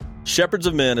Shepherds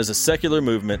of Men is a secular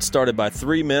movement started by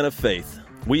three men of faith.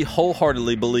 We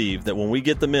wholeheartedly believe that when we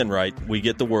get the men right, we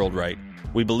get the world right.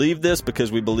 We believe this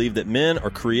because we believe that men are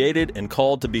created and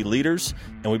called to be leaders,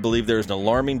 and we believe there is an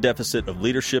alarming deficit of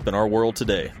leadership in our world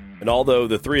today. And although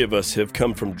the three of us have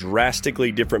come from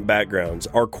drastically different backgrounds,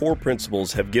 our core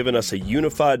principles have given us a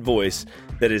unified voice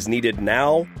that is needed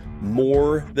now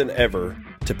more than ever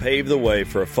to pave the way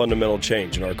for a fundamental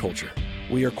change in our culture.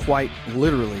 We are quite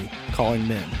literally calling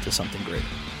men to something great.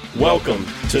 Welcome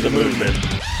to the movement.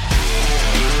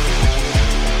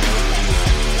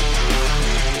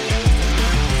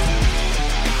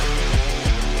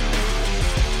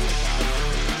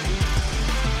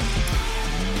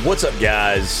 What's up,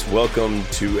 guys? Welcome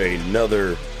to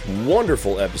another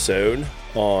wonderful episode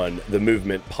on the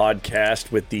Movement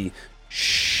Podcast with the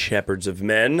Shepherds of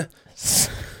Men.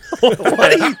 What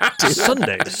are you doing?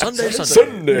 Sunday.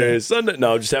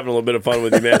 No, just having a little bit of fun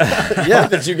with you, man. Yeah,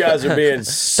 that you guys are being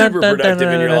super productive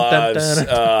in your lives.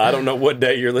 I don't know what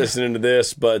day you're listening to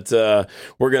this, but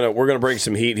we're gonna bring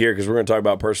some heat here because we're gonna talk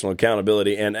about personal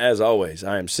accountability. And as always,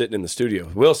 I am sitting in the studio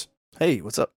with Wilson. Hey,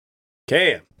 what's up?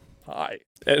 Cam. Hi.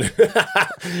 And,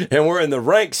 and we're in the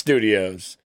Rank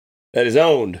Studios that is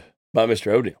owned by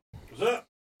Mr. O'Deal. What's up?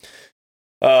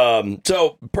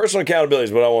 So personal accountability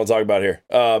is what I want to talk about here.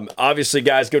 Obviously,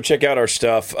 guys, go check out our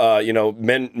stuff.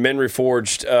 Men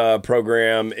Reforged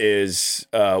program is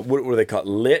what do they call it?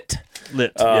 Lit.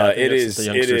 It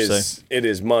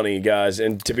is money, guys.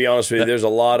 And to be honest with you, there's a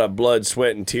lot of blood,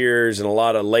 sweat, and tears, and a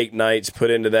lot of late nights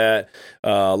put into that.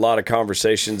 A lot of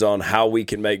conversations on how we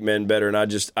can make men better. And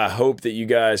I hope that you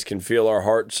guys can feel our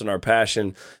hearts and our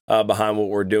passion behind what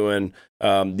we're doing.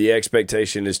 The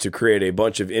expectation is to create a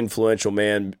bunch of influential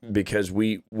men because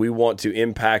we want to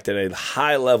impact at a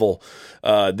high level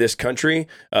this country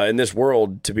and this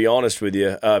world, to be honest with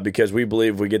you, because we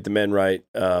believe we get the men right,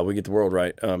 we get the world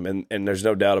right. And there's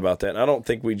no doubt about that. And I don't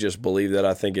think we just believe that.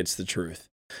 I think it's the truth.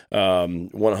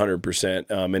 100%.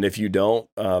 And if you don't,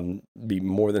 be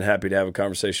more than happy to have a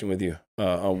conversation with you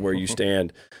on where you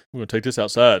stand. We're going to take this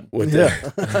outside.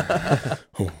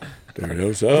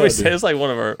 It's like one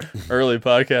of our early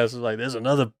podcasts. It's like, there's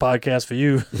another podcast for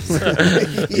you.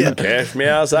 You can cash me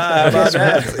outside. How about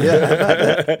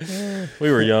that? We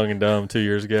were young and dumb 2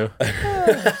 years ago.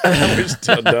 We're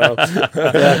still dumb.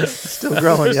 Still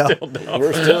growing, yeah.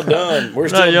 We're still done. We're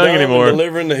still not young dumb anymore. And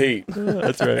delivering the heat.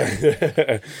 That's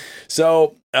right.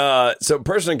 So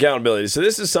personal accountability. So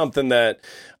this is something that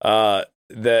I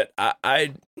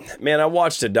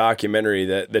watched a documentary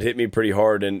that hit me pretty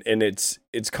hard, and it's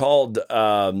called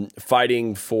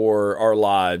Fighting for Our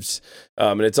Lives,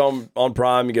 and it's on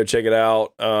Prime. You go check it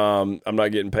out. I'm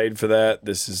not getting paid for that.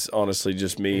 This is honestly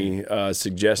just me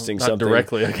suggesting not something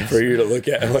directly, I guess, for you to look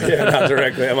at. Yeah, not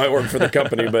directly. I might work for the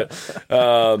company, but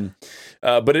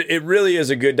it really is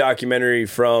a good documentary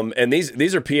from. And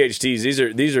these are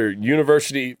PhDs. These are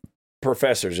university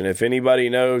professors, and if anybody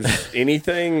knows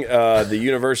anything, the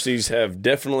universities have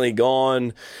definitely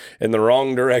gone in the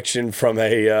wrong direction from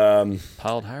a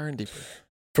piled higher and deeper.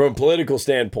 From a political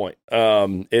standpoint.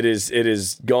 It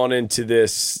is gone into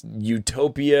this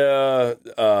utopia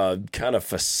kind of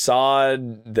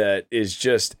facade that is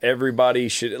just everybody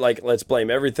should, like, let's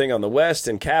blame everything on the West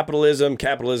and capitalism.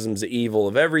 Capitalism's the evil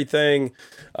of everything.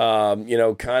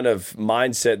 Kind of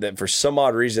mindset that for some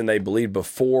odd reason they believed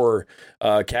before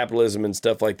capitalism and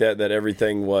stuff like that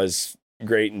everything was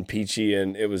great and peachy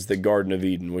and it was the Garden of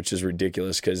Eden, which is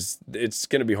ridiculous because it's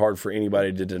going to be hard for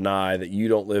anybody to deny that you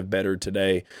don't live better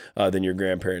today than your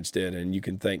grandparents did, and you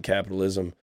can thank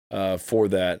capitalism for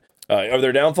that. Are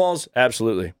there downfalls?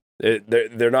 Absolutely.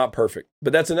 They're not perfect,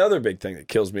 but that's another big thing that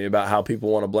kills me about how people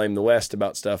want to blame the West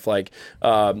about stuff like,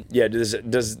 does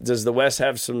the West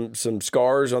have some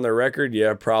scars on their record?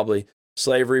 Yeah, probably.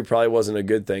 Slavery probably wasn't a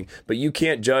good thing, but you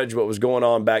can't judge what was going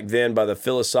on back then by the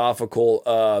philosophical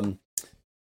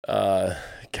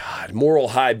moral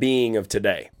high being of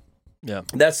today. Yeah.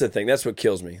 That's the thing. That's what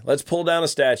kills me. Let's pull down a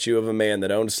statue of a man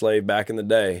that owned a slave back in the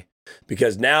day,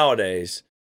 because nowadays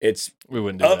it's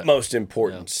utmost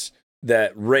importance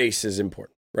that race is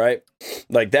important, right?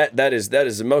 Like that is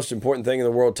the most important thing in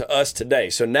the world to us today.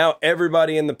 So now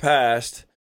everybody in the past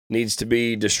needs to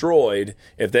be destroyed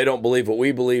if they don't believe what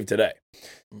we believe today.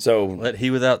 So let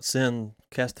he without sin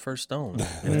cast the first stone.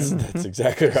 That's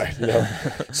exactly right.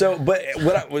 So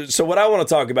what I want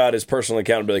to talk about is personal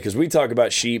accountability, because we talk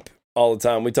about sheep all the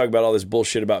time. We talk about all this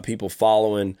bullshit about people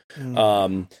following.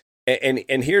 And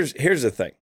here's the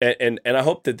thing. And I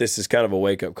hope that this is kind of a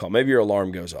wake up call. Maybe your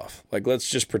alarm goes off. Like, let's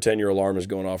just pretend your alarm is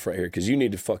going off right here, because you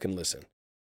need to fucking listen.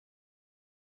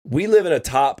 We live in a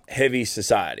top heavy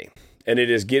society. And it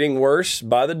is getting worse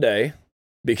by the day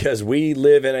because we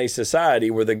live in a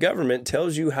society where the government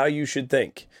tells you how you should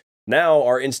think. Now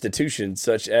our institutions,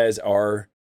 such as our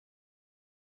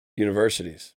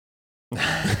universities,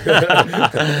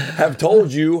 have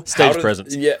told you stage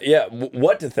presence.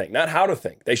 What to think, not how to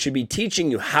think. They should be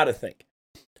teaching you how to think.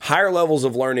 Higher levels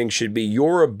of learning should be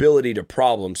your ability to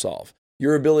problem solve,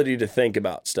 your ability to think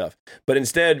about stuff. But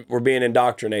instead, we're being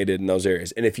indoctrinated in those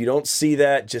areas. And if you don't see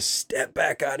that, just step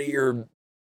back out of your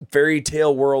fairy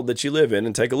tale world that you live in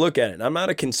and take a look at it. And I'm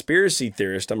not a conspiracy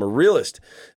theorist. I'm a realist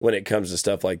when it comes to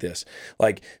stuff like this.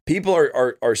 Like, people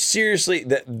are seriously,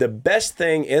 the best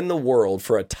thing in the world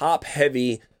for a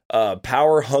top-heavy,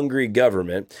 power-hungry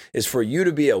government is for you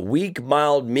to be a weak,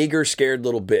 mild, meager, scared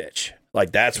little bitch.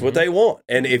 Like, that's what they want.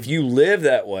 And if you live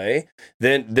that way,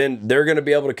 then they're going to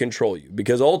be able to control you,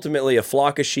 because ultimately a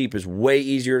flock of sheep is way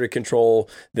easier to control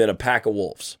than a pack of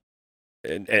wolves.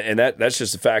 And that's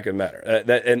just a fact of the matter.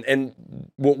 And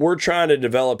what we're trying to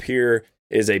develop here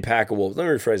is a pack of wolves. Let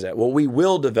me rephrase that. What we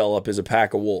will develop is a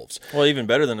pack of wolves. Well, even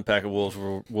better than a pack of wolves,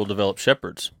 we'll develop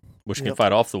shepherds, which can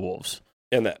fight off the wolves.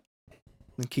 And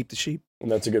keep the sheep.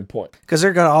 And that's a good point. Because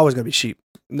they're always going to be sheep.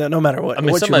 No matter what. I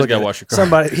mean, what somebody's got to wash your car.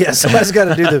 Somebody's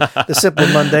got to do the simple,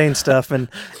 mundane stuff. And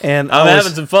I'm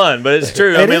having some fun, but it's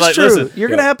true. True. Listen, you're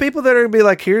going to have people that are going to be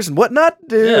like, here's what not to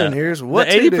do, and here's what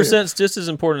to do. The 80% is just as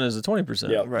important as the 20%.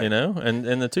 Yeah, right. You know, and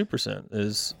the 2%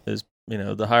 is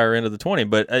the higher end of the 20.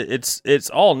 But it's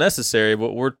all necessary.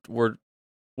 But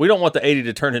we don't want the 80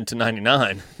 to turn into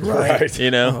 99. Right.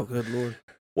 You know. Oh, good Lord.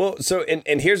 Well, so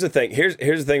and here's the thing. Here's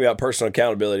the thing about personal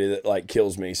accountability that like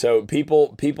kills me. So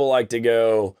people like to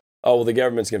go, oh, well, the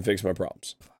government's gonna fix my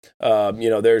problems.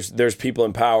 There's people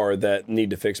in power that need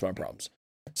to fix my problems.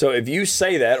 So if you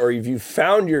say that, or if you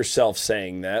found yourself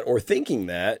saying that or thinking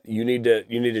that, you need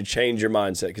to change your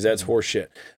mindset, because that's horseshit.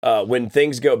 When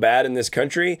things go bad in this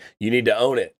country, you need to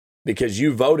own it, because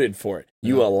you voted for it.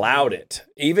 You allowed it.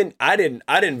 Even I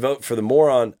didn't vote for the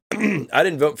moron. I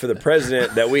didn't vote for the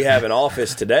president that we have in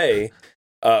office today.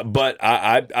 But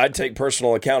I take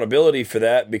personal accountability for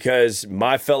that, because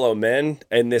my fellow men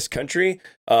in this country,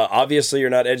 obviously, you're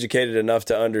not educated enough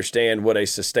to understand what a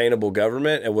sustainable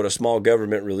government and what a small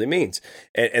government really means.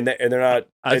 And they're not.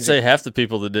 I'd say half the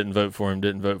people that didn't vote for him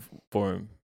didn't vote for him.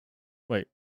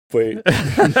 Wait,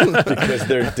 because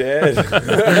they're dead.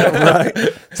 Right.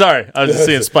 Sorry, I was just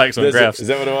seeing spikes on graphs. Is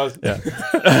that what it was?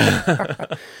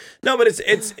 Yeah. No, but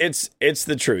it's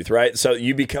the truth, right? So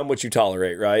you become what you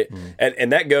tolerate, right?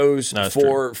 And that goes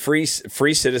for free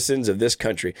citizens of this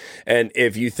country. And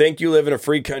if you think you live in a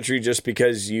free country just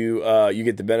because you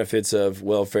get the benefits of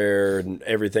welfare and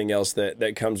everything else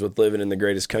that comes with living in the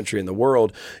greatest country in the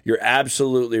world, you're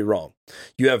absolutely wrong.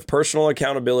 You have personal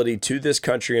accountability to this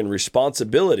country and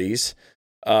responsibilities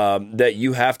that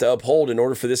you have to uphold in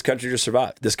order for this country to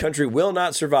survive. This country will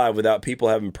not survive without people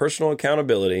having personal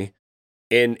accountability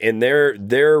in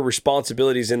their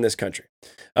responsibilities in this country.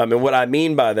 And what I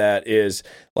mean by that is,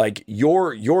 like,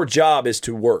 your job is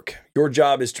to work. Your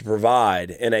job is to provide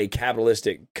in a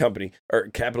capitalistic company or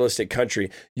capitalistic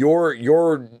country. Your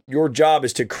job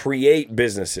is to create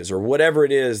businesses or whatever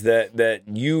it is that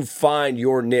you find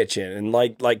your niche in. And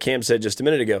like Cam said just a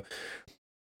minute ago,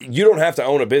 you don't have to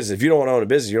own a business. If you don't want to own a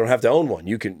business, you don't have to own one.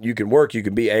 You can work. You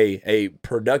can be a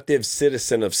productive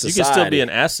citizen of society. You can still be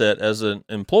an asset as an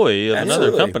employee of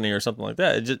another company or something like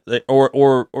that.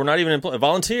 Or not even employee,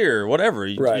 volunteer, whatever.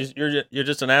 Right. You're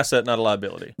just an asset, not a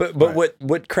liability. But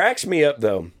what cracks me up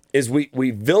though is we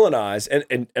villainize,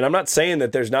 and I'm not saying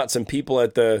that there's not some people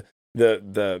at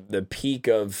the peak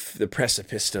of the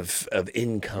precipice of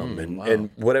income and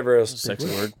whatever else. Sexy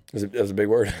word. That was a big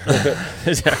word.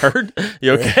 Is that hurt?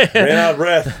 You okay? Ran out of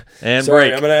breath. And sorry,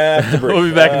 break. I'm going to have to break. We'll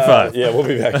be back in 5. Yeah, we'll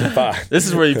be back in 5. This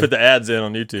is where you put the ads in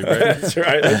on YouTube, right? That's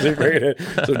right. That's bring it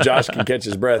in so Josh can catch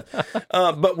his breath.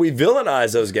 But we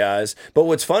villainize those guys. But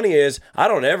what's funny is I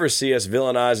don't ever see us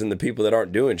villainizing the people that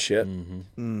aren't doing shit.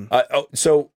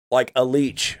 So, like a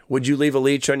leech. Would you leave a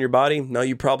leech on your body? No,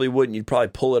 you probably wouldn't. You'd probably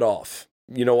pull it off.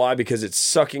 You know why? Because it's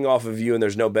sucking off of you and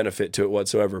there's no benefit to it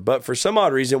whatsoever. But for some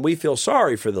odd reason, we feel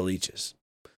sorry for the leeches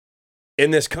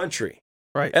in this country.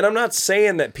 Right. And I'm not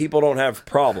saying that people don't have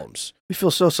problems. We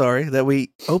feel so sorry that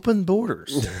we open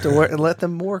borders and let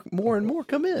them more and more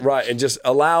come in. Right, and just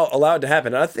allow it to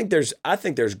happen. And I think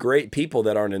there's great people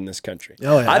that aren't in this country.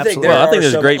 Oh yeah, I think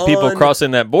there's great people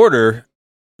crossing that border.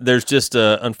 There's just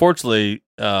unfortunately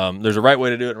there's a right way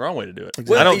to do it and a wrong way to do it.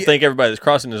 Exactly. I don't think everybody that's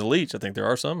crossing is a leech. I think there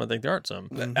are some. I think there aren't some.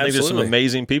 I think there's some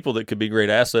amazing people that could be great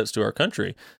assets to our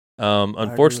country.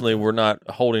 Unfortunately, we're not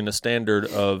holding a standard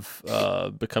of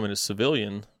becoming a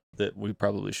civilian that we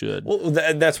probably should. Well,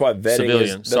 that's why vetting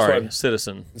Civilian, is...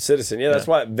 citizen. Citizen, yeah, that's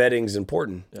why vetting's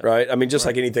important, right? I mean, just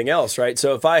like anything else, right?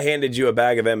 So if I handed you a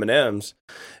bag of M&Ms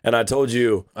and I told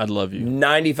you... I'd love you.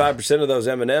 95% of those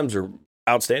M&Ms are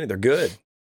outstanding. They're good.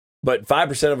 But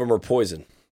 5% of them are poison.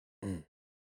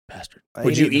 Bastard.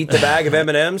 Would you eat the bag of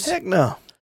M&Ms? Heck no.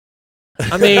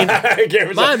 I mean,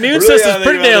 my immune system's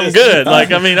pretty damn good.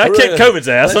 Like, I mean, I kicked COVID's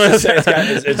ass. Let's just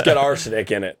say it's got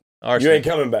arsenic in it. Arsenic. You ain't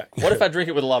coming back. What if I drink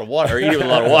it with a lot of water or eat it with a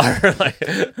lot of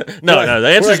water? No. The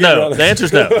answer's no. The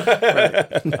answer's no.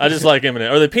 I just like M&Ms.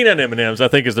 Or the peanut M&Ms, I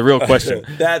think, is the real question.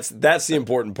 That's the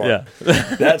important part. Yeah.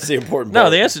 That's the important part. No,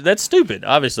 the answer, that's stupid.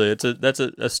 Obviously, that's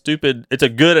a stupid, it's a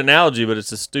good analogy, but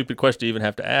it's a stupid question to even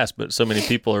have to ask. But so many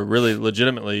people are really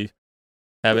legitimately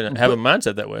have a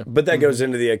mindset that way. But that goes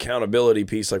into the accountability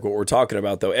piece, like what we're talking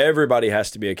about, though. Everybody has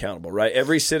to be accountable, right?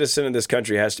 Every citizen in this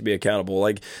country has to be accountable.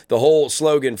 Like the whole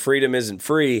slogan, freedom isn't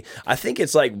free, I think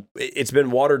it's like it's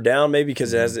been watered down maybe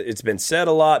because it's been said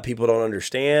a lot. People don't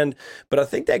understand. But I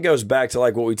think that goes back to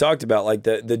like what we talked about. Like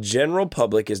the general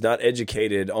public is not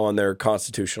educated on their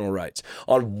constitutional rights,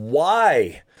 on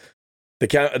why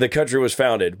the country was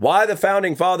founded, why the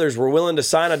founding fathers were willing to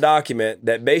sign a document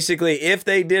that basically, if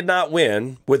they did not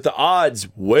win, with the odds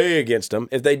way against them,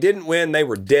 if they didn't win, they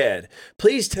were dead.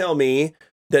 Please tell me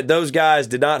that those guys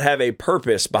did not have a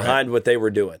purpose behind what they were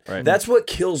doing. Right. That's what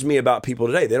kills me about people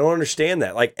today. They don't understand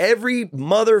that. Like every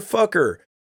motherfucker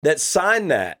that signed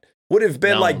that would have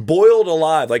been like boiled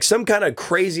alive, like some kind of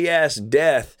crazy ass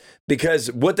death,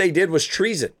 because what they did was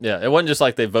treason. Yeah, it wasn't just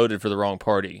like they voted for the wrong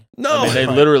party. No. I mean, they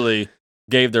literally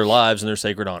gave their lives and their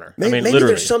sacred honor. Maybe literally.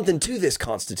 There's something to this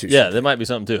Constitution. Yeah, there might be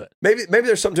something to it. Maybe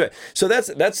there's something to it. So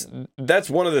that's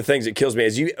one of the things that kills me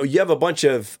is you have a bunch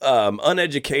of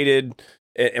uneducated,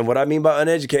 and what I mean by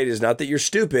uneducated is not that you're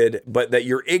stupid, but that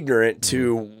you're ignorant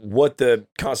to what the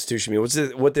Constitution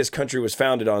means, what this country was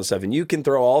founded on and stuff. And you can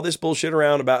throw all this bullshit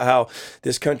around about how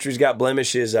this country's got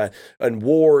blemishes and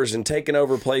wars and taking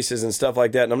over places and stuff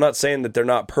like that. And I'm not saying that they're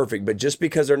not perfect, but just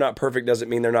because they're not perfect doesn't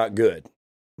mean they're not good.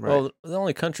 Right. Well, the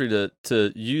only country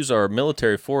to use our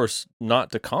military force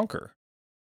not to conquer.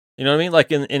 You know what I mean?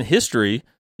 Like in history,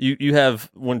 you have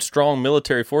when strong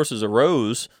military forces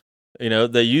arose,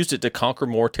 they used it to conquer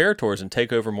more territories and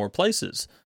take over more places.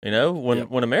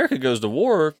 When America goes to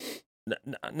war,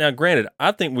 now granted,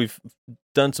 I think we've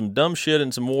done some dumb shit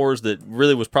in some wars that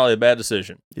really was probably a bad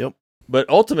decision. Yep. But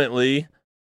ultimately,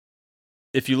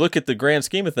 if you look at the grand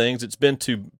scheme of things, it's been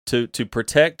to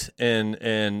protect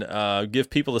and give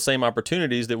people the same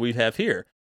opportunities that we have here,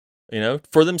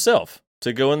 for themselves,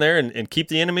 to go in there and keep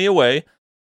the enemy away,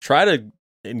 try to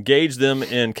engage them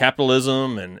in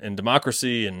capitalism and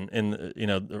democracy and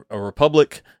a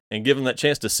republic, and give them that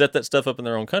chance to set that stuff up in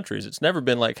their own countries. It's never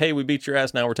been like, hey, we beat your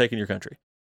ass, now we're taking your country.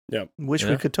 Yeah, which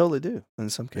we could totally do in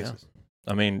some cases.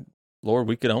 Yeah. I mean, Lord,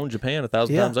 we could own Japan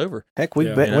 1,000 times over. Heck,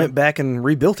 we went back and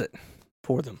rebuilt it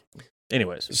for them.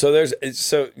 Anyways,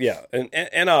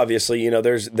 and obviously,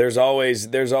 there's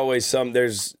always some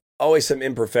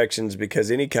imperfections, because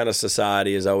any kind of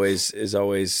society is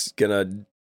always gonna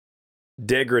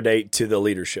degrade to the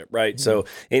leadership, right? Mm-hmm. So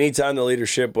anytime the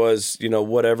leadership was,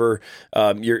 whatever,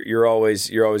 you're always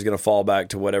gonna fall back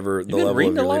to whatever the level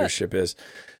of your leadership is.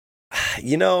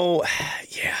 Yeah.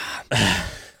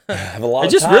 I have a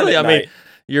lot of time at night.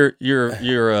 Your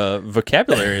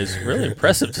vocabulary is really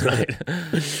impressive tonight.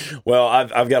 Well,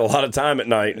 I've got a lot of time at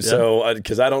night, so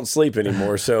because I don't sleep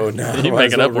anymore, so now you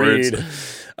make it up words.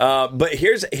 But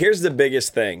here's the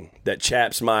biggest thing that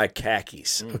chaps my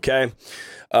khakis. Okay,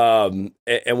 and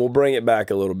we'll bring it back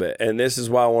a little bit, and this is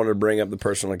why I wanted to bring up the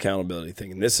personal accountability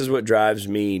thing, and this is what drives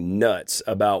me nuts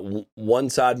about one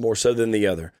side more so than the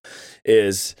other,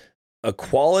 is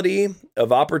equality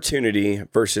of opportunity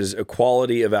versus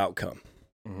equality of outcome.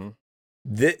 Mm-hmm.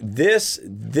 This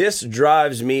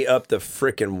drives me up the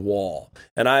frickin' wall,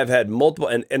 and I have had multiple.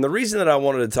 And the reason that I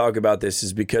wanted to talk about this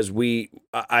is because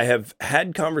I have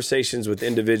had conversations with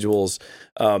individuals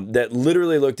that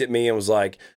literally looked at me and was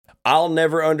like, "I'll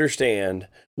never understand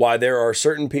why there are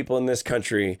certain people in this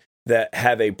country that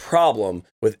have a problem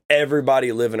with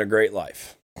everybody living a great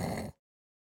life."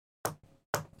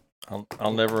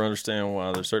 I'll never understand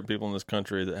why there's certain people in this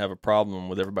country that have a problem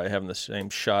with everybody having the same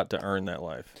shot to earn that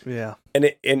life. Yeah.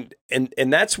 And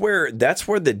that's where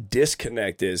the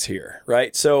disconnect is here,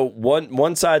 right? So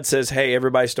one side says, hey,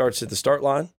 everybody starts at the start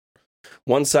line.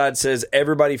 One side says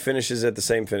everybody finishes at the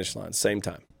same finish line, same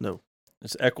time. No.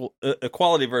 It's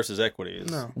equality versus equity.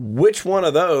 No. Which one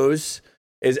of those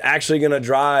is actually going to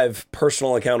drive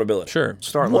personal accountability? Sure.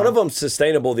 One of them's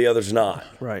sustainable, the other's not.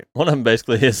 Right. One of them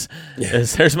basically is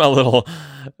here's my little,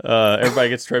 everybody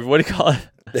gets trophy. What do you call it?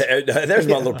 There's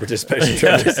my little participation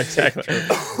trophy. Exactly.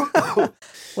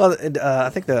 Well, I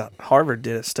think the Harvard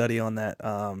did a study on that,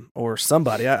 or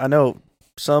somebody. I know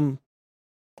some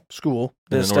school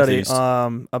did a study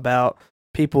about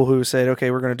people who said, okay,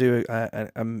 we're going to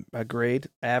do a grade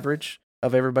average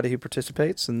of everybody who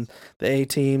participates, and the A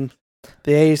team,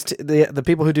 the A's, the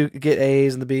people who do get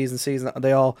A's and the B's and C's,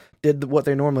 they all did what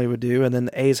they normally would do, and then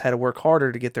the A's had to work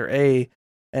harder to get their A,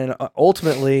 and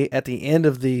ultimately at the end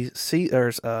of the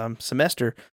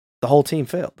semester, the whole team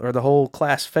failed, or the whole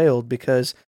class failed,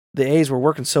 because the A's were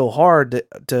working so hard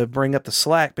to bring up the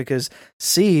slack, because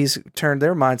C's turned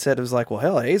their mindset. It was like, well,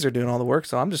 hell, A's are doing all the work,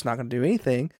 so I'm just not going to do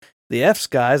anything. The F's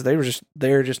guys, they were just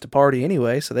there just to party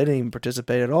anyway, so they didn't even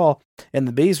participate at all. And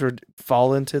the B's were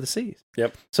falling to the C's.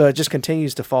 Yep. So it just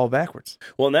continues to fall backwards.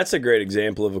 Well, and that's a great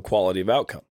example of equality of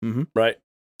outcome, right?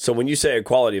 So when you say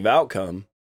equality of outcome,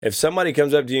 if somebody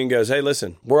comes up to you and goes, "Hey,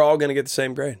 listen, we're all going to get the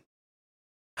same grade,"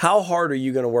 how hard are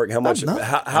you going to work? How much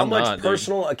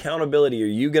personal accountability are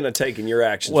you going to take in your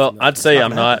actions? Well, I'd say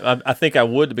I'm not. I think I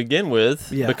would to begin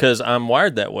with, because I'm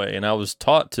wired that way, and I was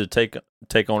taught to take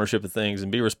ownership of things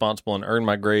and be responsible and earn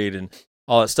my grade and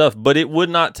all that stuff. But it would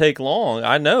not take long.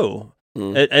 I know.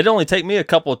 It'd only take me a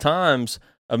couple of times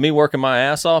of me working my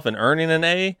ass off and earning an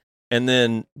A, and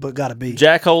then got a B.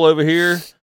 Jackhole over here.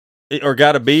 Or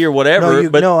got a B or whatever.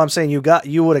 No, I'm saying you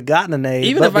would have gotten an A.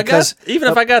 Even if I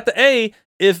got the A,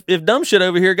 if dumb shit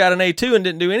over here got an A2 and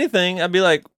didn't do anything, I'd be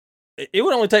like, it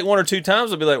would only take one or two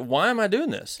times. I'd be like, why am I doing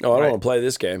this? Oh, I don't want to play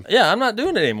this game. Yeah, I'm not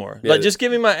doing it anymore. Like, just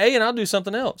give me my A and I'll do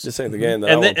something else. This ain't the game.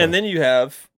 And then you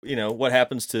have, what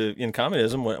happens in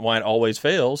communism, why it always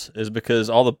fails, is because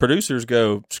all the producers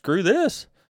go, screw this.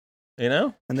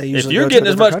 And they usually, if you're getting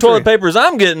as much toilet paper as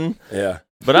I'm getting,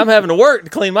 but I'm having to work to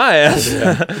clean my ass.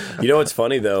 You know what's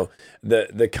funny though?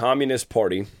 The Communist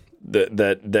Party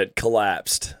that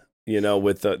collapsed,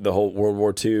 with the whole World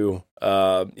War II,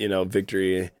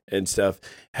 victory and stuff,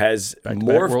 has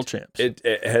morphed. World champs. It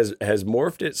has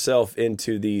morphed itself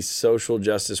into these social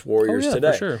justice warriors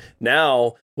today. For sure.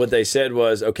 Now, what they said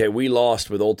was, okay, we lost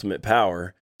with ultimate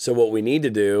power. So what we need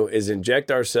to do is inject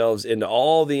ourselves into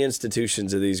all the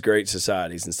institutions of these great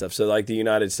societies and stuff. So like the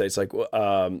United States, I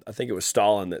think it was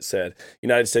Stalin that said,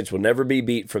 United States will never be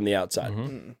beat from the outside.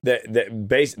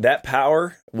 That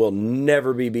power will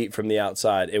never be beat from the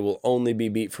outside. It will only be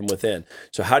beat from within.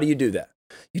 So how do you do that?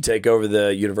 You take over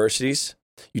the universities.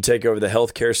 You take over the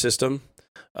healthcare system.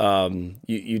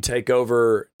 You take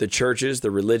over the churches,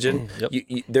 the religion.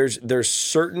 There's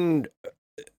certain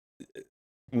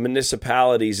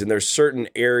municipalities and there's certain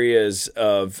areas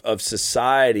of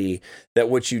society that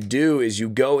what you do is you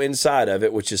go inside of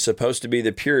it, which is supposed to be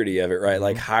the purity of it, right?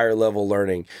 Like higher level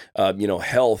learning,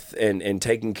 health and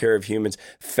taking care of humans,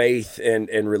 faith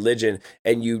and religion,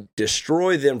 and you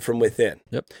destroy them from within.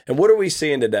 And what are we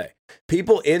seeing today?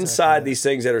 People inside these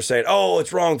things that are saying, "Oh,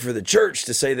 it's wrong for the church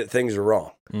to say that things are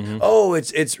wrong. Oh,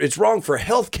 it's wrong for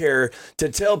healthcare to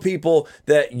tell people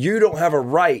that you don't have a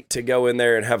right to go in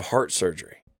there and have heart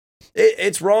surgery.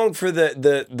 It's wrong for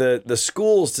the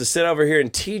schools to sit over here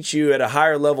and teach you at a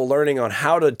higher level learning on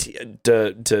how to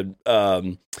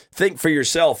think for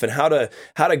yourself and how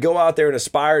to go out there and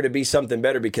aspire to be something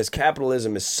better, because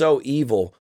capitalism is so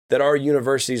evil that our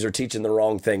universities are teaching the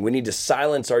wrong thing. We need to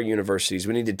silence our universities.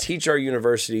 We need to teach our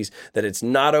universities that it's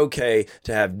not okay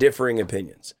to have differing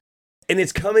opinions. And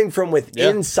it's coming from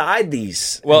inside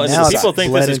these. Well, and people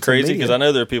think this is crazy, because I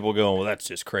know there are people going, well, that's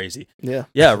just crazy.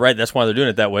 Yeah, right. That's why they're doing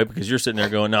it that way, because you're sitting there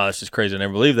going, no, that's just crazy. I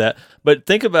never believe that. But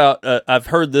think about, I've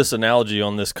heard this analogy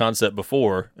on this concept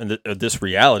before, and this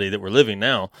reality that we're living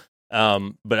now.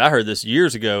 But I heard this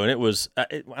years ago, and it was,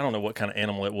 I don't know what kind of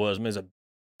animal it was. I mean, it was a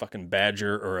fucking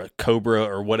badger or a cobra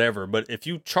or whatever. But if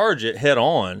you charge it head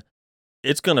on,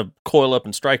 it's going to coil up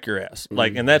and strike your ass.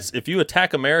 And that's, if you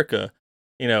attack America,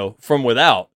 from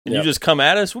without, and you just come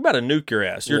at us, we're about to nuke your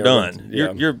ass. You're done.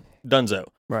 You're donezo.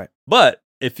 Right. But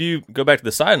if you go back to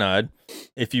the cyanide,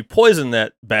 if you poison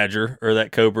that badger or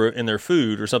that cobra in their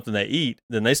food or something they eat,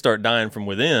 then they start dying from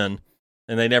within,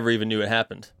 and they never even knew it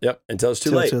happened. Until it's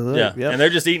too late. Yeah. And they're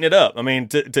just eating it up. I mean,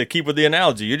 to keep with the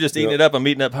analogy, you're just eating it up. I'm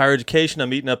eating up higher education.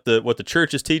 I'm eating up what the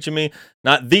church is teaching me.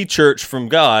 Not the church from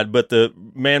God, but the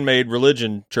man-made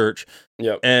religion church.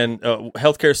 And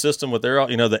healthcare system with their,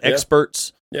 the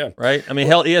experts. Right. I mean,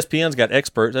 hell, ESPN's got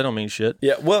experts. That don't mean shit.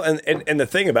 Well, and the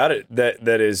thing about it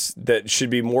that should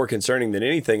be more concerning than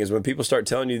anything is when people start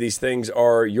telling you these things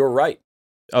are your right.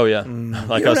 Oh, yeah.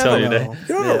 Like I was telling you today.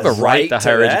 You don't have a right to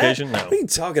higher education? No. What are you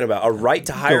talking about? A right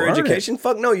to higher education?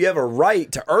 Fuck no, you have a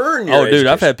right to earn your education. Dude,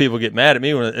 I've had people get mad at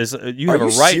me when you have a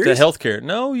right to health care.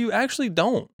 No, you actually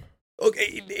don't.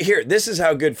 Okay, here, this is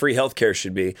how good free healthcare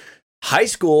should be. High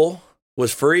school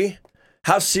was free.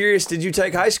 How serious did you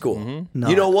take high school? Mm-hmm.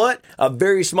 You know what? A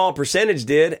very small percentage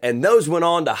did, and those went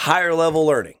on to higher level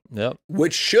learning,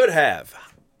 which should have.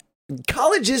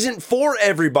 College isn't for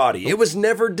everybody. It was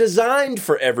never designed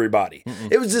for everybody.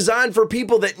 It was designed for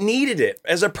people that needed it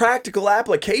as a practical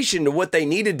application to what they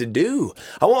needed to do.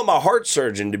 I want my heart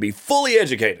surgeon to be fully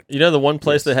educated. You know, the one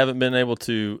place they haven't been able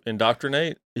to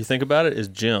indoctrinate, you think about it, is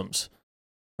gyms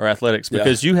or athletics,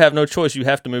 because you have no choice. You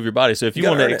have to move your body. So if you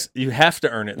want to, you have to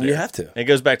earn it there. You have to. And it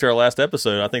goes back to our last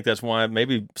episode. I think that's why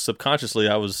maybe subconsciously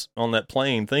I was on that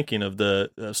plane thinking of the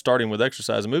starting with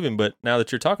exercise and moving. But now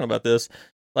that you're talking about this,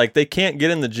 like they can't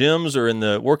get in the gyms or in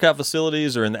the workout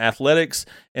facilities or in the athletics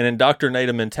and indoctrinate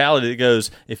a mentality that goes,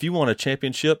 if you want a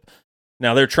championship,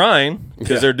 now they're trying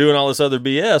because they're doing all this other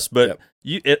BS, but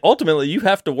ultimately you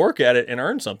have to work at it and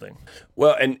earn something.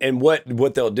 Well, and what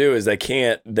they'll do is they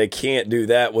can't do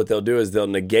that. What they'll do is they'll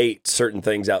negate certain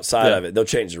things outside of it. They'll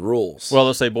change the rules. Well,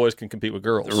 they'll say boys can compete with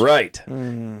girls. Right.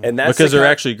 And that's because they're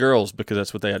actually girls, because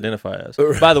that's what they identify as.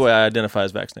 By the way, I identify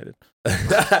as vaccinated.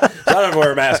 I don't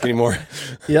wear a mask anymore.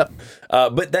 Yep.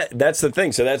 But that's the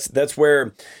thing. So that's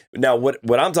where now what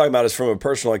I'm talking about is from a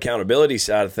personal accountability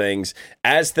side of things.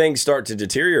 As things start to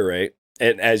deteriorate,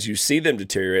 and as you see them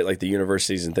deteriorate, like the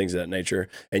universities and things of that nature,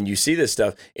 and you see this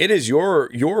stuff, it is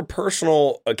your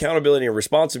personal accountability and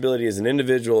responsibility as an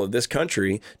individual of this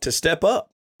country to step up.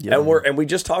 Yeah. And we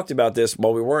just talked about this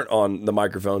while we weren't on the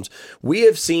microphones. We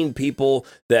have seen people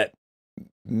that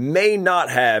may not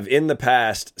have in the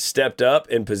past stepped up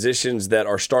in positions that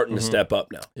are starting to step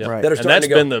up now. Yep. Right. That are starting and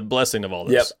that's been the blessing of all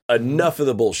this. Yep. Enough of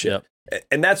the bullshit. Yep.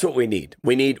 And that's what we need.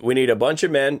 We need a bunch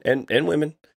of men and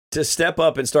women to step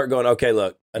up and start going, okay,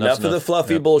 look, enough of the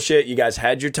fluffy bullshit. You guys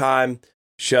had your time.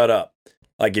 Shut up.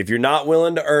 Like, if you're not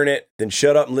willing to earn it, then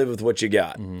shut up and live with what you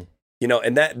got. Mm-hmm. You know,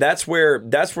 and that's where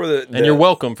the and you're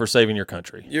welcome for saving your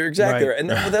country. You're exactly right. And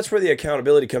that's where the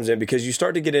accountability comes in, because you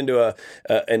start to get into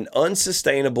an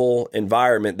unsustainable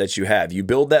environment that you have. You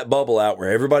build that bubble out where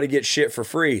everybody gets shit for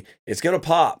free. It's going to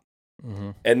pop.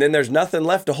 Mm-hmm. And then there's nothing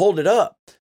left to hold it up.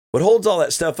 What holds all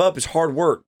that stuff up is hard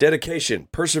work, dedication,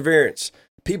 perseverance,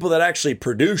 people that actually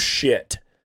produce shit.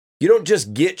 You don't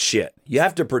just get shit. You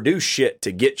have to produce shit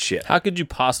to get shit. How could you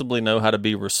possibly know how to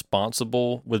be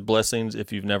responsible with blessings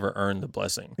if you've never earned the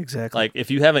blessing? Exactly. Like, if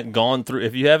you haven't gone through,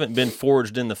 if you haven't been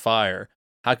forged in the fire,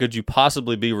 how could you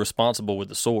possibly be responsible with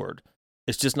the sword?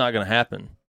 It's just not going to happen.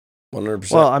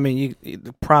 100%. Well, I mean,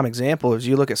 the prime example is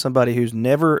you look at somebody who's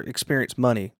never experienced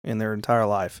money in their entire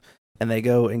life, and they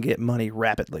go and get money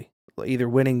rapidly, either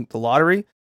winning the lottery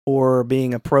or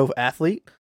being a pro athlete.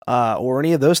 Or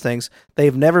any of those things.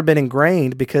 They've never been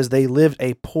ingrained because they lived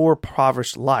a poor,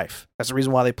 impoverished life. That's the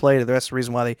reason why they played it. That's the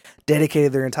reason why they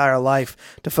dedicated their entire life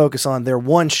to focus on their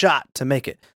one shot to make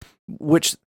it,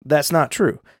 which that's not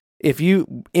true. If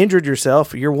you injured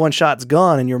yourself, your one shot's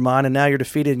gone in your mind, and now you're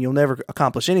defeated and you'll never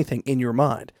accomplish anything in your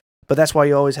mind. But that's why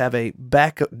you always have a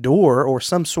back door or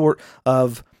some sort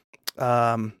of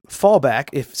fallback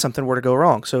if something were to go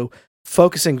wrong. So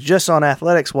focusing just on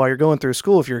athletics while you're going through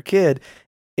school, if you're a kid,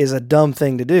 is a dumb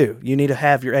thing to do. You need to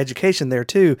have your education there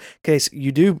too, in case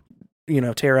you do,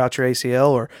 tear out your ACL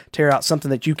or tear out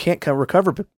something that you can't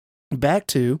recover back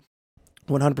to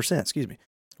 100%. Excuse me.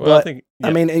 Well, but,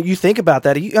 I mean, you think about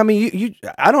that.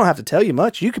 I don't have to tell you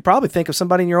much. You could probably think of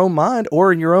somebody in your own mind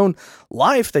or in your own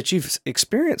life that you've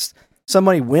experienced.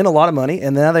 Somebody win a lot of money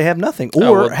and now they have nothing,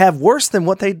 or have worse than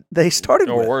what they started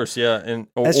with. Or worse, yeah. And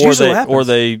or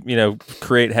they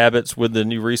create habits with the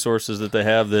new resources that they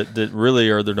have that really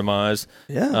are their demise.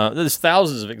 Yeah. There's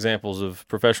thousands of examples of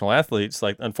professional athletes.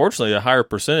 Like, unfortunately, a higher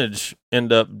percentage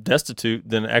end up destitute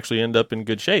than actually end up in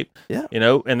good shape. Yeah.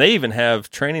 And they even have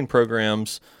training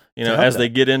programs, as they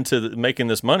get into making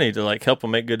this money to like help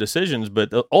them make good decisions.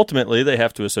 But ultimately, they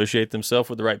have to associate themselves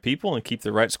with the right people and keep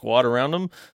the right squad around them.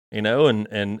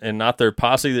 And not their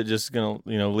posse that just going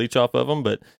to, leech off of them.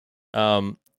 But,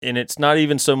 and it's not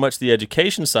even so much the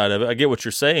education side of it. I get what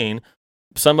you're saying.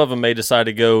 Some of them may decide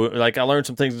to go, like, I learned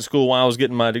some things in school while I was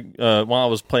getting while I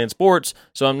was playing sports.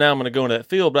 So I'm going to go into that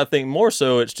field. But I think more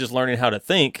so it's just learning how to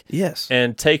think. Yes.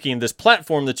 And taking this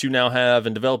platform that you now have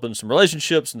and developing some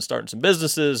relationships and starting some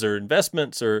businesses or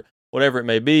investments or whatever it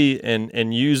may be,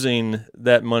 and using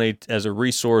that money as a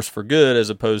resource for good, as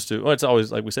opposed to, it's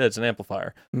always, like we said, it's an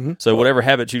amplifier. Mm-hmm. So whatever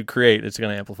habit you create, it's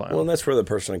going to amplify them. Well, and that's where the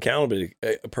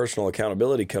personal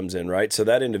accountability comes in, right? So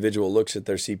that individual looks at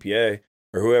their CPA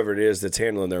or whoever it is that's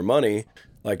handling their money,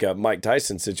 like a Mike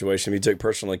Tyson situation. If he took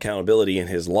personal accountability in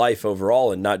his life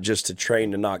overall and not just to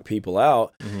train to knock people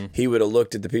out, he would have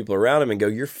looked at the people around him and go,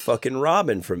 "You're fucking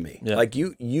robbing from me." Yeah. Like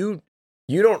you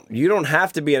You don't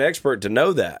have to be an expert to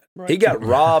know that. Right. He got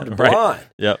robbed blind.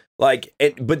 Yep.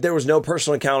 But there was no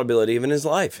personal accountability even in his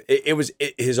life.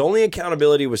 His only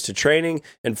accountability was to training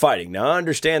and fighting. Now I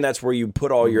understand that's where you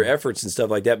put all your efforts and stuff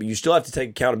like that, but you still have to take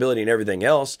accountability in everything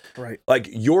else. Right. Like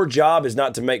your job is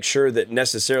not to make sure that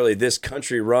necessarily this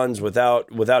country runs without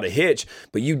a hitch,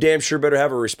 but you damn sure better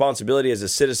have a responsibility as a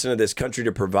citizen of this country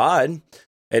to provide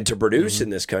and to produce in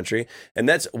this country. And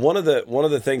that's one of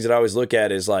the things that I always look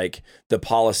at is like the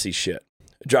policy shit.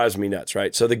 It drives me nuts,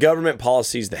 right? So the government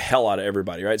policies the hell out of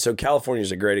everybody, right? So California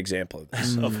is a great example of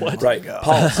this. Of what? Right.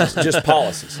 Policies, just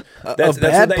policies. That's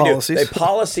bad what they policies. do. They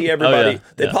policy everybody. Oh, yeah.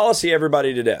 They policy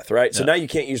everybody to death, right? So now you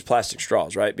can't use plastic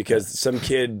straws, right? Because some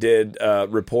kid did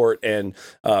report and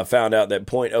found out that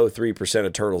 0.03%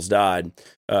 of turtles died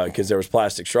because there was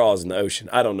plastic straws in the ocean.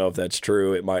 I don't know if that's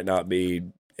true. It might not be.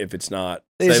 If it's not,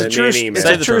 it's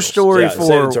a true story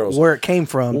for where it came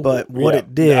from, but what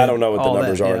it did. I don't know what the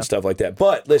numbers are and stuff like that.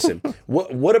 But listen,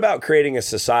 what about creating a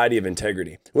society of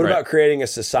integrity? What about creating a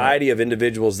society of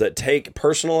individuals that take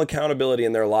personal accountability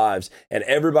in their lives and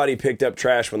everybody picked up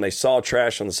trash when they saw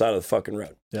trash on the side of the fucking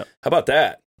road? Yep. How about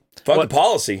that? Fuck the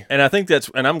policy. And I think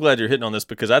and I'm glad you're hitting on this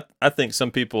because I think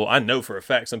some people, I know for a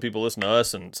fact, some people listen to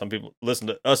us and some people listen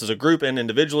to us as a group and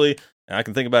individually. And I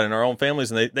can think about it in our own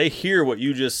families and they hear what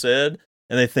you just said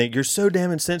and they think you're so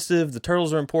damn insensitive. The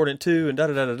turtles are important too. And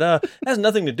It has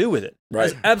nothing to do with it. Right.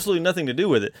 It has absolutely nothing to do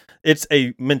with it. It's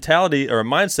a mentality or a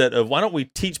mindset of why don't we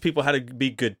teach people how to be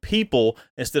good people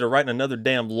instead of writing another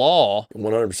damn law.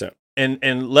 100%.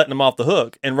 And letting them off the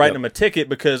hook and writing them a ticket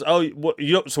because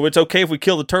so it's okay if we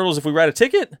kill the turtles if we write a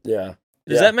ticket? Yeah.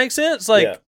 Does that make sense?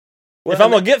 Like, if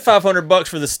I'm gonna get $500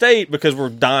 for the state because we're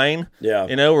dying,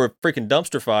 we're a freaking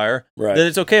dumpster fire, then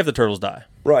it's okay if the turtles die.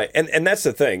 Right, and that's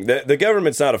the thing. The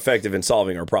government's not effective in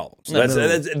solving our problems.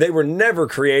 They were never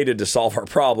created to solve our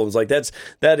problems. Like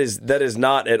that is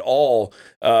not at all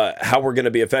how we're going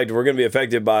to be effective. We're going to be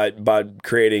effective by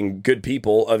creating good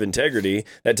people of integrity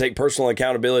that take personal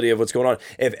accountability of what's going on.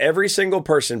 If every single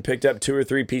person picked up 2 or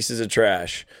 3 pieces of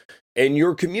trash in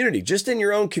your community, just in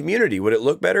your own community, would it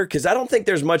look better? Because I don't think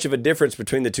there's much of a difference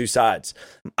between the two sides.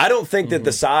 I don't think that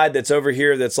the side that's over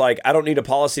here that's like, I don't need a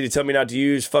policy to tell me not to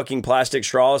use fucking plastic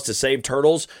straws to save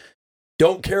turtles,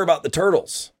 don't care about the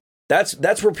turtles. That's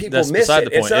where people miss it.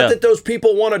 It's not that those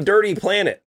people want a dirty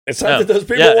planet. It's not that those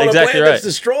people want a planet that's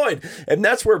destroyed. And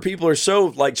that's where people are so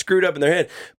like screwed up in their head.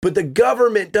 But the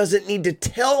government doesn't need to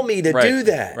tell me to do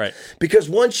that. Right. Because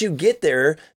once you get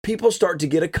there, people start to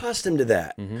get accustomed to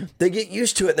that. Mm-hmm. They get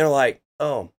used to it and they're like,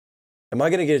 oh, am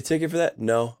I going to get a ticket for that?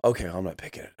 No. Okay, I'm not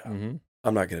picking it up. Mm-hmm.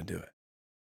 I'm not going to do it.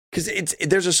 Because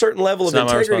there's a certain level of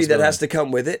integrity that has to come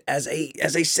with it as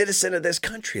a citizen of this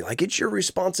country. Like, it's your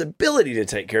responsibility to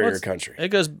take care of your country. It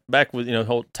goes back with the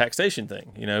whole taxation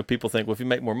thing. People think, well, if you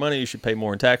make more money, you should pay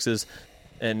more in taxes.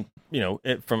 And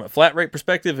from a flat rate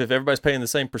perspective, if everybody's paying the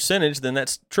same percentage, then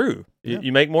that's true.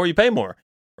 You make more, you pay more,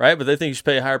 right? But they think you should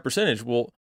pay a higher percentage.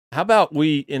 Well, how about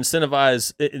we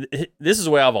incentivize? This is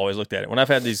the way I've always looked at it. When I've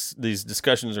had these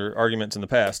discussions or arguments in the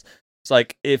past. It's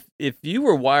like if you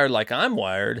were wired like I'm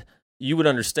wired, you would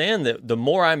understand that the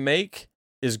more I make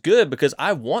is good because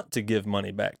I want to give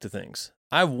money back to things.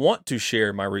 I want to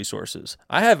share my resources.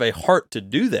 I have a heart to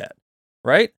do that,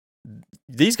 right?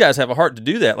 These guys have a heart to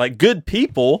do that. Like good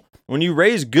people, when you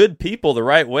raise good people the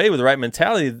right way with the right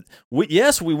mentality,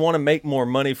 we want to make more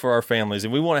money for our families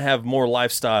and we want to have more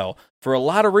lifestyle for a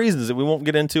lot of reasons that we won't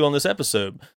get into on this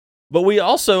episode. But we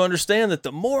also understand that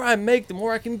the more I make, the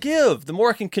more I can give, the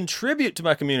more I can contribute to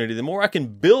my community, the more I can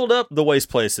build up the waste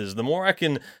places, the more I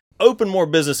can open more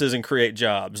businesses and create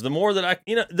jobs, the more that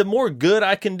the more good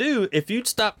I can do. If you'd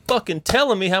stop fucking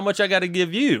telling me how much I got to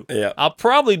give you, I'll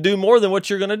probably do more than what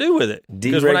you're going to do with it.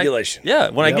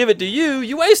 Deregulation. When I give it to you,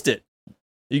 you waste it.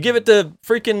 You give it to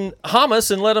freaking Hamas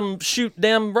and let them shoot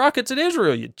damn rockets at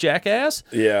Israel, you jackass.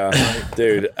 Yeah,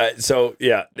 dude.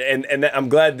 And I'm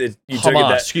glad that you took it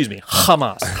that. Excuse me,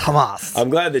 Hamas. I'm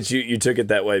glad that you took it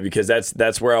that way because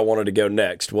that's where I wanted to go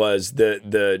next. Was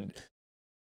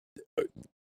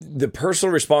the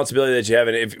personal responsibility that you have,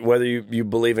 and if whether you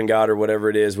believe in God or whatever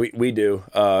it is, we do,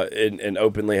 and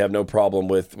openly have no problem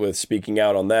with speaking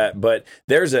out on that. But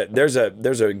there's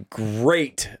a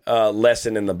great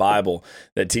lesson in the Bible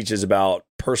that teaches about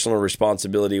personal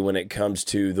responsibility when it comes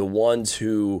to the ones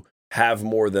who have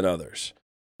more than others.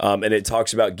 And it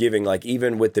talks about giving, like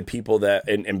even with the people that,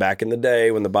 and back in the day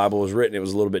when the Bible was written, it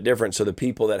was a little bit different. So the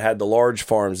people that had the large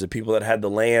farms, the people that had the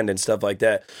land and stuff like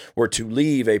that were to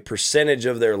leave a percentage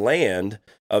of their land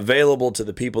available to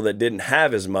the people that didn't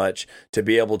have as much to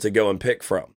be able to go and pick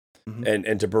from.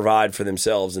 and to provide for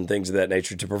themselves and things of that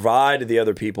nature, to provide to the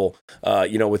other people,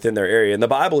 within their area. And the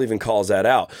Bible even calls that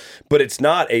out. But it's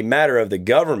not a matter of the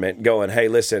government going, hey,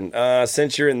 listen,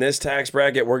 since you're in this tax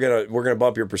bracket, we're gonna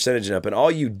bump your percentage up. And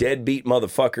all you deadbeat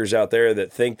motherfuckers out there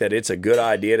that think that it's a good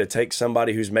idea to take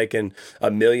somebody who's making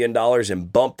 $1 million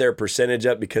and bump their percentage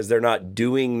up because they're not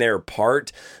doing their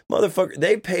part, motherfucker,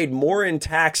 they paid more in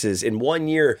taxes in 1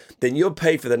 year than you'll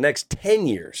pay for the next 10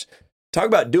 years. Talk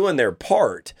about doing their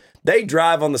part. They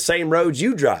drive on the same roads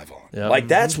you drive on. Yep. Like,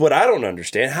 that's what I don't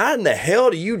understand. How in the hell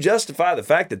do you justify the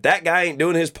fact that guy ain't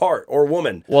doing his part, or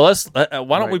woman? Well,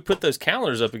 why don't we put those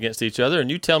calendars up against each other, and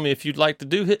you tell me if you'd like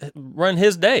to run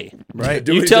his day. Right.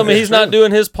 You tell me he's not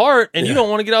doing his part, and you don't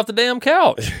want to get off the damn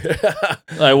couch.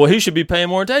 Like, well, he should be paying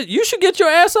more attention. You should get your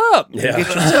ass up. Yeah. Get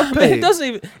yourself paid. It doesn't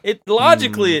even. It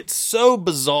logically, it's so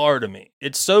bizarre to me.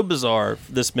 It's so bizarre,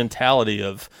 this mentality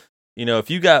of, if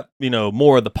you got,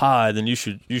 more of the pie, then you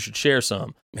should share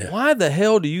some. Yeah. Why the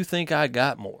hell do you think I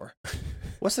got more?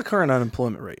 What's the current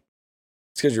unemployment rate?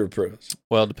 It's because you're approved.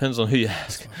 Well, it depends on who you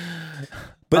ask.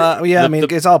 But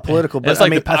it's all political. But it's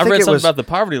like I read something about the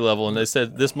poverty level, and they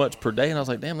said this much per day, and I was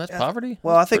like, damn, that's poverty?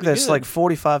 Well, I think that's like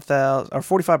 45,000 or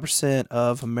 45%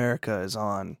 of America is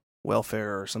on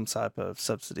welfare or some type of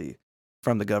subsidy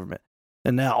from the government,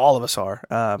 and now all of us are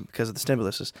because of the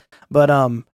stimuluses. But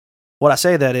what I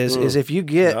say that is if you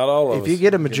get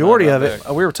a majority of it,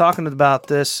 we were talking about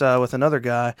this with another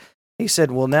guy. He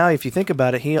said, well, now if you think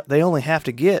about it, they only have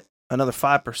to get another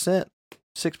 5%, 6%,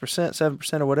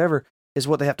 7%, or whatever is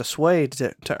what they have to sway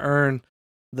to earn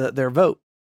their vote.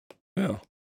 Yeah,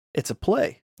 it's a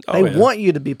play. They want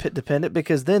you to be dependent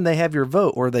because then they have your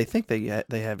vote, or they think they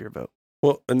have your vote.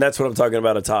 Well, and that's what I'm talking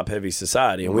about, a top-heavy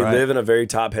society. And we live in a very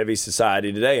top-heavy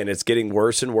society today, and it's getting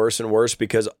worse and worse and worse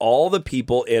because all the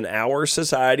people in our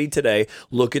society today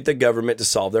look at the government to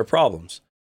solve their problems.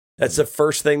 That's the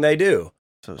first thing they do.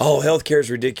 Healthcare is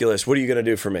ridiculous. What are you going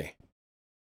to do for me?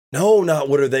 No, not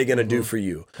what are they going to do for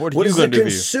you? What is the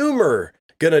consumer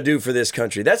going to do for this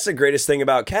country? That's the greatest thing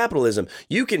about capitalism.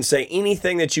 You can say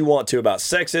anything that you want to about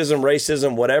sexism,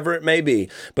 racism, whatever it may be.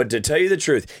 But to tell you the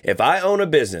truth, if I own a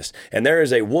business and there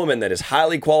is a woman that is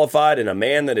highly qualified and a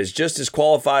man that is just as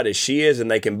qualified as she is,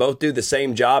 and they can both do the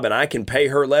same job and I can pay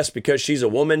her less because she's a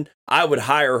woman, I would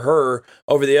hire her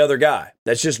over the other guy.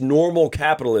 That's just normal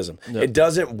capitalism. Yep. It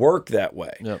doesn't work that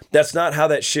way. Yep. That's not how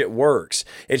that shit works.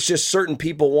 It's just certain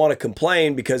people want to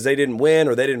complain because they didn't win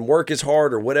or they didn't work as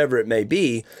hard or whatever it may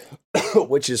be,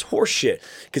 which is horseshit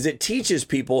because it teaches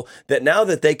people that now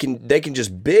that they can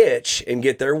just bitch and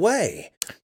get their way.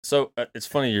 So it's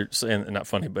funny you're saying, not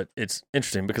funny, but it's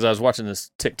interesting because I was watching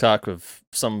this TikTok of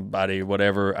somebody,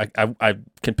 whatever. I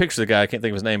can picture the guy. I can't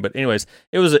think of his name, but anyways,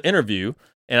 it was an interview.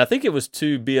 And I think it was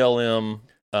two BLM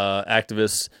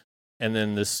activists, and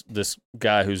then this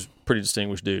guy who's pretty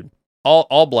distinguished dude,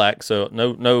 all black, so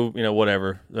no,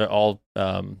 whatever. They're all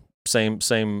same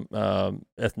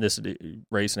ethnicity,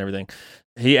 race, and everything.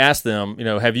 He asked them,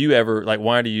 have you ever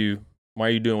why are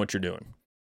you doing what you're doing?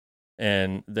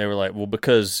 And they were like, well,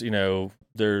 because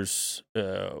there's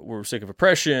we're sick of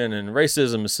oppression and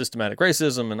racism is systematic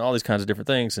racism and all these kinds of different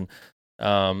things. And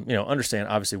understand,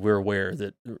 obviously, we're aware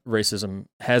that racism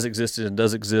has existed and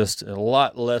does exist at a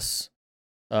lot less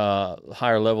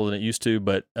higher level than it used to,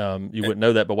 but you wouldn't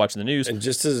know that by watching the news. And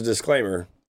just as a disclaimer,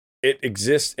 it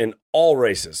exists in all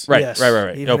races. Right, yes.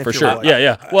 right. No, for sure. Black.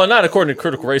 Yeah. Well, not according to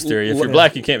critical race theory. If you're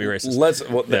black, you can't be racist. That's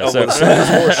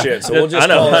horseshit. So we'll just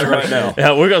call it right now.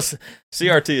 Yeah, we're going to...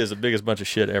 CRT is the biggest bunch of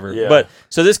shit ever. Yeah. But,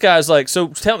 so this guy's like, so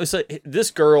tell me, this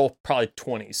girl, probably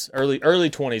 20s, early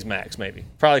 20s max, maybe.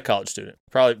 Probably college student.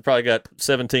 Probably got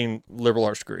 17 liberal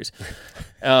arts degrees.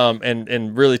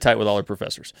 And really tight with all her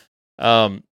professors.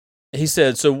 He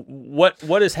said, so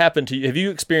what has happened to you? Have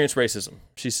you experienced racism?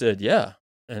 She said, yeah.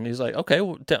 And he's like, okay,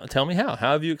 well, tell me how.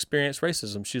 How have you experienced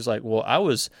racism? She's like, well, I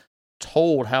was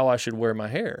told how I should wear my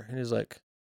hair. And he's like,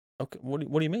 okay, what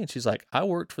do you mean? She's like, I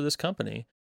worked for this company,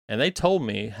 and they told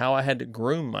me how I had to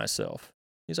groom myself.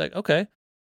 He's like, okay,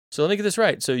 so let me get this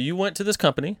right. So you went to this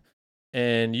company,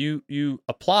 and you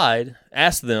applied,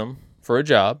 asked them for a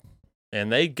job,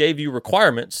 and they gave you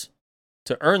requirements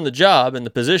to earn the job and the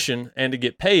position and to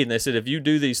get paid. And they said, if you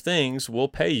do these things, we'll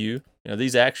pay you,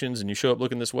 these actions, and you show up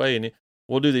looking this way, and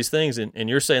we'll do these things, and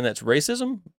you're saying that's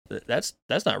racism? That's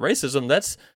not racism.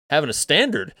 That's having a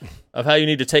standard of how you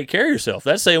need to take care of yourself.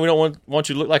 That's saying we don't want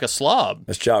you to look like a slob.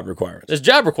 That's job requirements. It's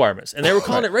job requirements, and they were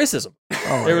calling it racism.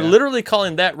 They were literally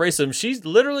calling that racism. She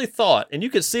literally thought, and you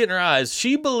could see it in her eyes,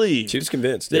 she believed. She was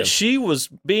convinced that she was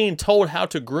being told how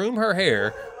to groom her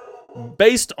hair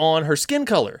based on her skin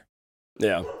color.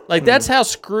 Yeah. Like, that's how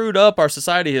screwed up our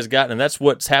society has gotten, and that's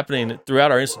what's happening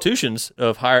throughout our institutions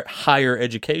of higher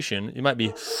education. It might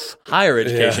be higher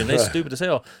education. They're stupid as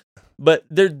hell. But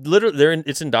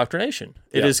it's indoctrination.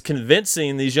 It is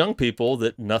convincing these young people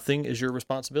that nothing is your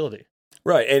responsibility.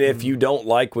 Right. And if you don't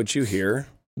like what you hear,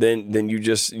 then you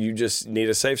just need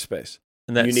a safe space.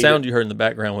 And that sound you heard in the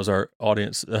background was our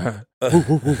audience. Like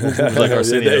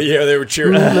Arsenio. They were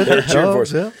cheering. They were cheering for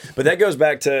us. Yeah. But that goes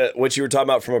back to what you were talking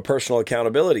about from a personal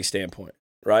accountability standpoint,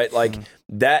 right? Like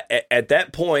that at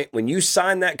that point, when you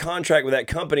signed that contract with that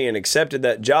company and accepted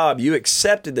that job, you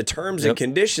accepted the terms and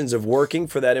conditions of working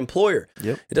for that employer.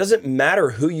 Yep. It doesn't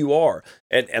matter who you are.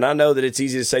 And I know that it's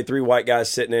easy to say 3 white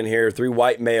guys sitting in here, 3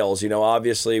 white males. You know,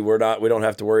 obviously we don't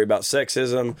have to worry about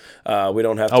sexism. We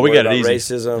don't have to worry about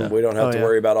racism. Yeah. We don't have to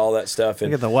worry about all that stuff.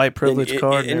 And get the white privilege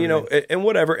card. And you know, and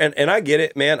whatever. And I get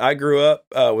it, man. I grew up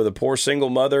with a poor single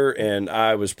mother, and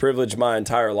I was privileged my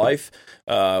entire life.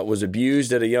 Was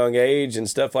abused at a young age and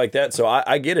stuff like that. So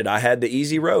I get it. I had the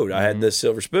easy road. I had the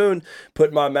silver spoon put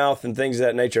in my mouth and things of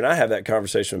that nature. And I have that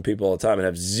conversation with people all the time and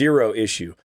have zero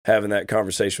issue having that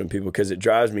conversation with people because it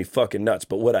drives me fucking nuts.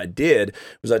 But what I did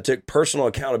was I took personal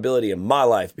accountability in my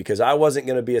life because I wasn't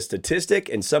going to be a statistic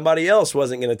and somebody else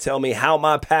wasn't going to tell me how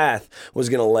my path was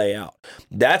going to lay out.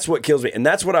 That's what kills me. And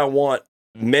that's what I want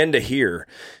men to hear.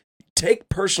 Take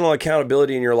personal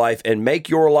accountability in your life and make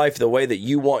your life the way that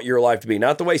you want your life to be,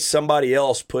 not the way somebody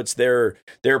else puts their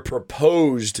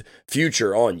proposed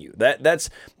future on you.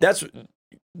 That's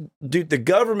dude, the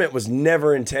government was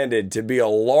never intended to be a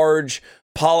large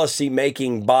policy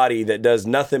making body that does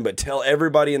nothing but tell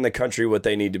everybody in the country what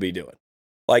they need to be doing.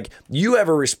 Like, you have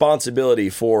a responsibility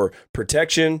for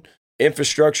protection,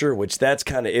 infrastructure, which that's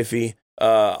kind of iffy.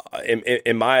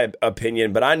 In my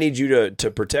opinion, but I need you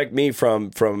to protect me from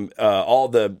all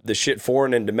the shit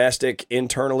foreign and domestic,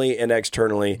 internally and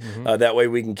externally. That way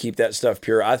we can keep that stuff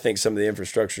pure. I think some of the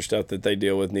infrastructure stuff that they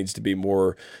deal with needs to be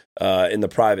more in the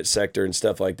private sector and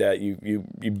stuff like that. You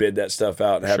bid that stuff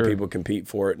out and have people compete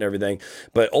for it and everything.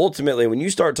 But ultimately, when you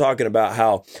start talking about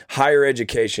how higher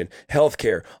education,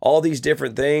 healthcare, all these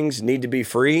different things need to be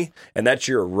free, and that's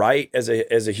your right as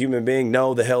a human being,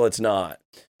 no, the hell it's not.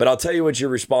 But I'll tell you what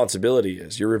your responsibility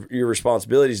is. Your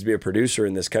responsibility is to be a producer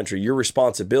in this country. Your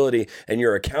responsibility and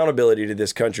your accountability to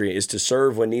this country is to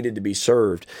serve when needed to be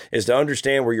served, is to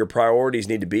understand where your priorities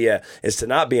need to be at, is to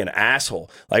not be an asshole.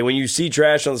 Like, when you see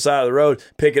trash on the side of the road,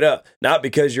 pick it up. Not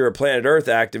because you're a Planet Earth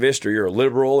activist or you're a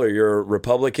liberal or you're a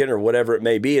Republican or whatever it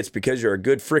may be. It's because you're a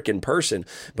good freaking person.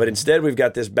 But instead, we've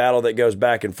got this battle that goes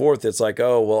back and forth. It's like,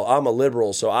 oh, well, I'm a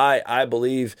liberal, so I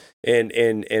believe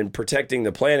in protecting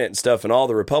the planet and stuff, and all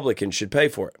the Republicans should pay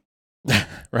for it.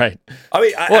 Right. I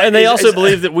mean, and they also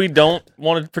believe that we don't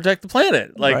want to protect the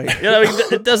planet. Like, right. You know, I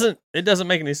mean, it doesn't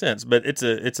make any sense. But it's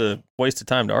a waste of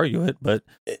time to argue it. But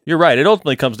you're right. It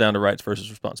ultimately comes down to rights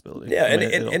versus responsibility. Yeah,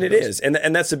 it is, and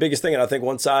that's the biggest thing. And I think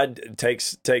one side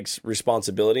takes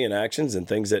responsibility and actions and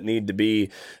things that need to be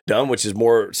done, which is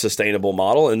more sustainable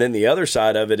model. And then the other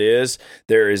side of it is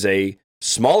there is a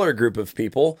smaller group of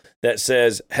people that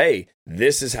says, hey,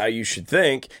 this is how you should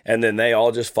think, and then they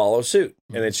all just follow suit.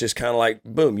 And it's just kind of like,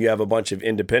 boom, you have a bunch of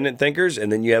independent thinkers,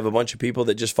 and then you have a bunch of people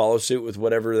that just follow suit with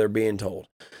whatever they're being told.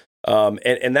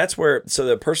 And that's where, so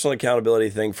the personal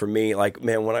accountability thing for me, like,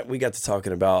 man, when we got to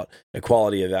talking about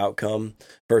equality of outcome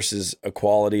versus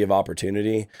equality of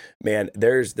opportunity, man,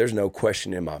 there's no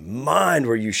question in my mind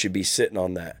where you should be sitting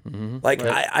on that. Like,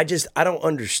 right. I don't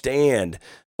understand,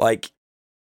 like,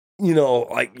 you know,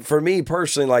 like, for me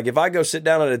personally, like, if I go sit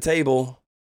down at a table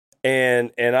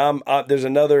and there's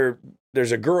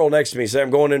a girl next to me, say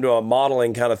I'm going into a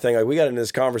modeling kind of thing. Like, we got into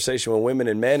this conversation with women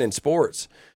and men in sports.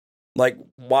 Like,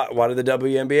 why did the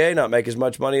WNBA not make as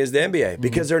much money as the NBA?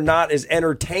 Because they're not as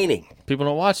entertaining. People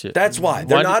don't watch it. That's why.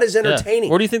 They're not as entertaining.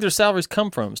 Where do you think their salaries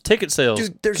come from? It's ticket sales,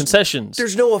 concessions.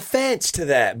 There's no offense to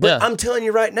that. But I'm telling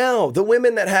you right now, the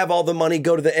women that have all the money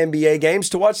go to the NBA games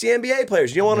to watch the NBA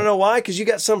players. You want to know why? Because you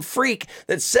got some freak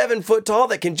that's 7 foot tall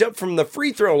that can jump from the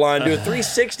free throw line, do a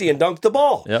 360 and dunk the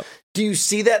ball. Yep. Do you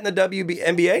see that in the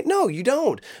WNBA? No, you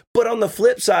don't. But on the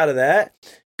flip side of that,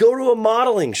 go to a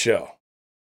modeling show.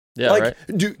 Yeah, like,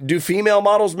 right. Do female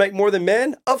models make more than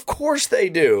men? Of course they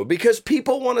do, because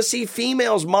people want to see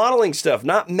females modeling stuff,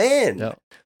 not men. Yep.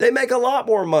 They make a lot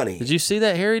more money. Did you see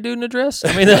that hairy dude in a dress?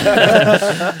 I mean,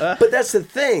 but that's the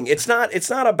thing. It's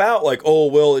not about like, oh,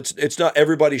 well, it's not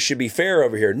everybody should be fair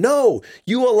over here. No,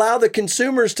 you allow the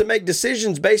consumers to make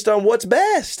decisions based on what's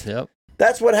best. Yep.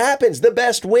 That's what happens. The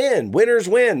best win. Winners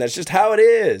win. That's just how it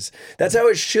is. That's how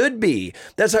it should be.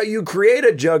 That's how you create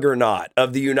a juggernaut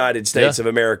of the United States of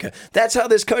America. That's how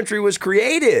this country was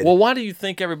created. Well, why do you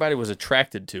think everybody was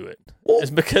attracted to it? Well,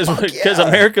 it's because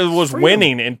America was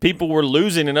winning and people were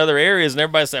losing in other areas, and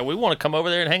everybody said, we want to come over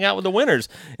there and hang out with the winners.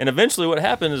 And eventually what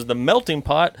happened is the melting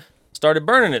pot started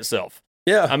burning itself.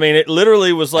 Yeah. I mean, it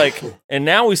literally was like, and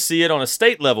now we see it on a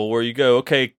state level where you go,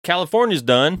 okay, California's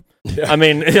done. Yeah. I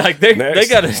mean, like they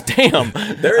got a damn.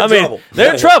 They're in trouble.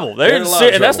 They're in trouble. They're in trouble.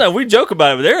 And that's not, we joke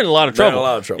about it, but they're in a lot of trouble. They're in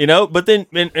a lot of trouble. You know, but then,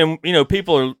 and you know,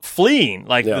 people are fleeing.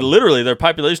 Like literally, their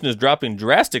population is dropping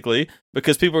drastically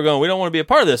because people are going, we don't want to be a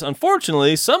part of this.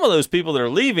 Unfortunately, some of those people that are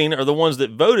leaving are the ones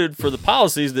that voted for the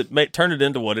policies that turn it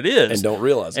into what it is. And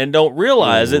don't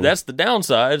realize it. That's the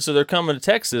downside. So they're coming to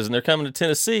Texas and they're coming to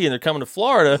Tennessee and they're coming to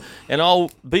Florida. And all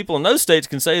people in those states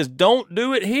can say is, don't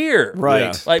do it here. Right.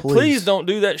 Yeah. Like, please don't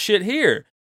do that shit here.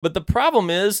 But the problem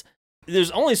is,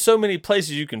 there's only so many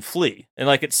places you can flee. And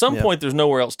like at some point, there's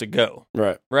nowhere else to go.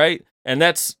 Right. And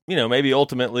that's, you know, maybe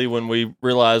ultimately when we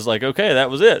realize, like, okay, that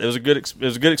was it. It was a good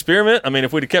experiment. I mean,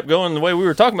 if we'd have kept going the way we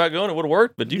were talking about going, it would have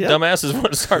worked. But you dumbasses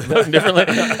want to start voting differently,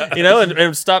 you know,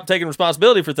 and stop taking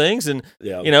responsibility for things. And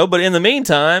you know, but in the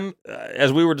meantime,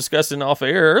 as we were discussing off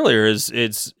air earlier,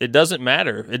 it doesn't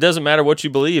matter. It doesn't matter what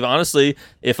you believe. Honestly,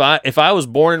 if I was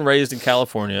born and raised in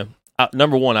California,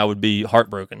 number one, I would be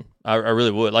heartbroken. I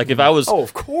really would. Like if I was,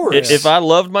 of course, if I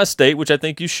loved my state, which I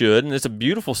think you should, and it's a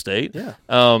beautiful state.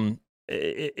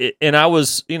 And I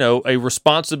was, you know, a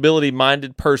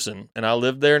responsibility-minded person, and I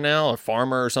lived there now, a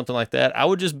farmer or something like that,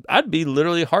 I'd be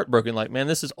literally heartbroken. Like, man,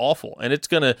 this is awful, and it's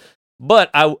gonna. But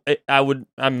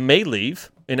I may leave,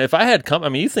 and if I had come, I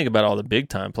mean, you think about all the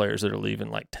big-time players that are leaving,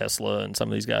 like Tesla and some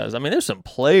of these guys. I mean, there's some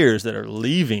players that are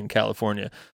leaving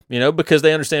California, you know, because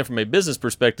they understand from a business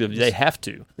perspective they have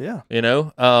to. Yeah. You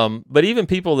know, but even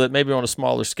people that maybe are on a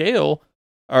smaller scale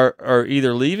are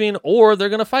either leaving or they're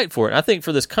going to fight for it. I think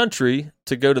for this country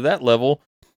to go to that level,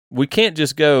 we can't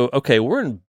just go, okay,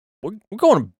 we're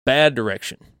going a bad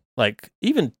direction. Like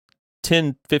even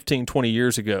 10, 15, 20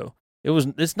 years ago,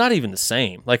 it's not even the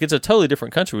same. Like it's a totally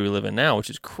different country we live in now, which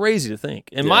is crazy to think.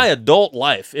 In my adult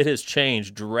life, it has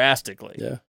changed drastically.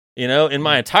 Yeah. You know, in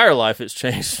my entire life, it's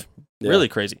changed really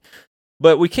crazy.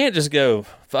 But we can't just go,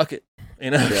 fuck it, you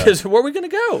know, because where are we going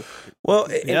to go? Well,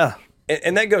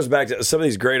 and that goes back to some of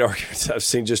these great arguments I've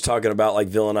seen just talking about like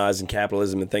villainizing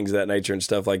capitalism and things of that nature and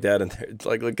stuff like that. And they're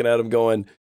like looking at them going,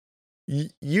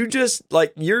 you just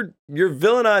like you're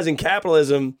villainizing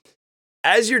capitalism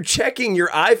as you're checking your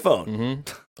iPhone.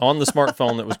 On the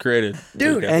smartphone that was created.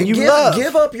 Dude, and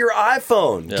give up your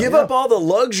iPhone. Yeah. Give up all the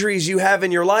luxuries you have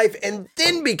in your life and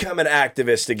then become an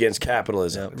activist against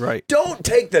capitalism. Yeah, right. Don't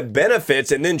take the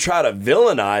benefits and then try to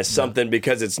villainize something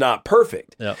because it's not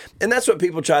perfect. Yeah. And that's what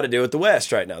people try to do with the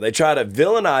West right now. They try to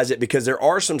villainize it because there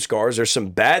are some scars. There's some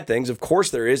bad things. Of course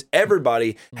there is.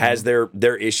 Everybody has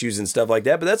their issues and stuff like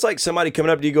that. But that's like somebody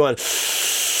coming up to you going,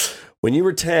 when you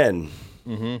were 10,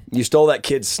 you stole that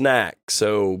kid's snack.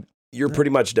 So you're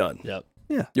pretty much done. Yep.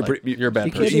 Yeah. You're a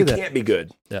bad person. You can't be good.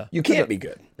 Yeah. You can't be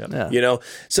good. Yeah. You know?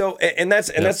 So, and that's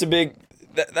the big,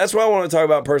 that's why I want to talk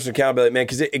about personal accountability, man,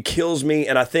 because it kills me.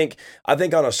 And I think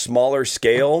on a smaller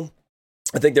scale,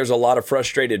 I think there's a lot of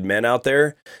frustrated men out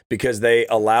there because they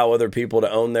allow other people to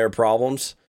own their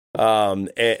problems. And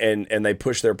they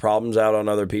push their problems out on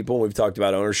other people. We've talked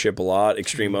about ownership a lot.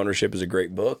 Extreme Ownership is a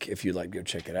great book. If you'd like to go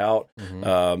check it out.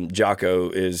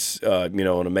 Jocko is,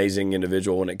 an amazing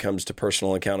individual when it comes to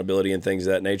personal accountability and things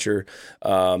of that nature.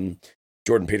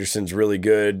 Jordan Peterson's really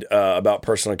good about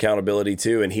personal accountability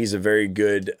too, and he's a very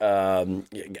good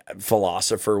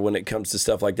philosopher when it comes to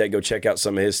stuff like that. Go check out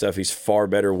some of his stuff. He's far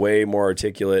better, way more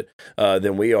articulate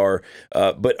than we are.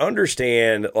 But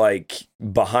understand, like,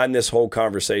 behind this whole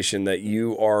conversation that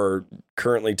you are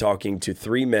currently talking to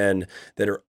three men that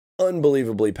are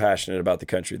unbelievably passionate about the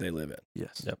country they live in.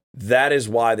 Yes. Yep. That is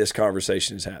why this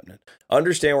conversation is happening.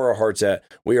 Understand where our heart's at.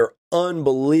 We are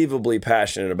unbelievably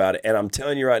passionate about it. And I'm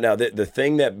telling you right now, the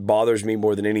thing that bothers me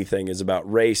more than anything is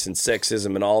about race and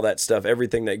sexism and all that stuff.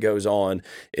 Everything that goes on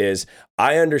is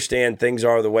I understand things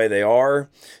are the way they are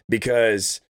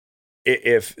because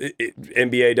if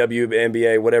NBA,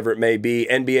 WNBA, whatever it may be,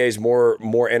 NBA is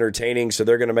more entertaining, so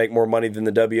they're going to make more money than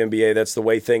the WNBA. That's the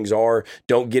way things are.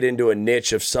 Don't get into a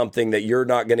niche of something that you're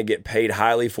not going to get paid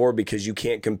highly for because you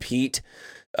can't compete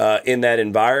in that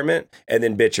environment and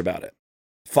then bitch about it.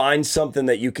 Find something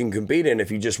that you can compete in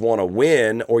if you just want to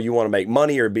win or you want to make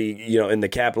money or be, in the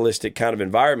capitalistic kind of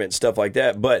environment, stuff like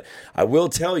that. But I will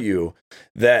tell you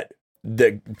that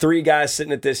the 3 guys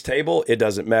sitting at this table, it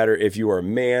doesn't matter if you are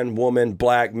man, woman,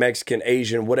 black, Mexican,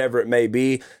 Asian, whatever it may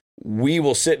be. We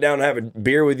will sit down and have a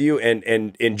beer with you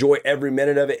and enjoy every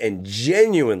minute of it and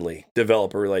genuinely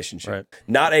develop a relationship. Right.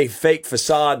 Not a fake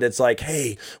facade that's like,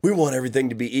 hey, we want everything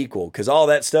to be equal, because all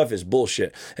that stuff is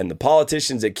bullshit. And the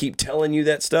politicians that keep telling you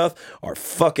that stuff are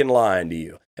fucking lying to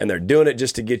you. And they're doing it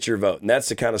just to get your vote. And that's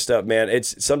the kind of stuff, man.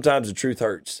 It's sometimes the truth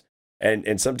hurts.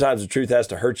 And sometimes the truth has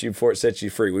to hurt you before it sets you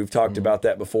free. We've talked about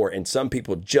that before. And some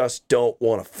people just don't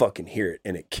want to fucking hear it.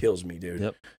 And it kills me, dude.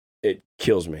 Yep. It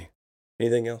kills me.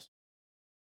 Anything else?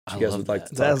 I You guys love would like that.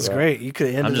 to talk That's about? great. You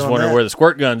could end I'm it just on wondering that. where the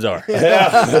squirt guns are.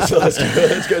 Yeah,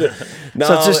 let's go. No,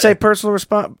 So just take personal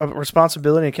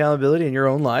responsibility and accountability in your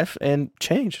own life and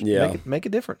change. Yeah. Make a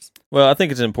difference. Well, I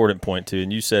think it's an important point too,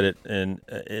 and you said it. And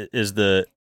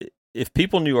if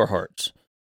people knew our hearts,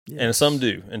 and some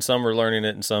do, and some are learning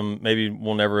it, and some maybe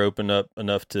will never open up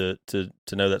enough to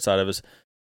know that side of us.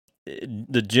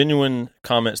 The genuine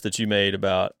comments that you made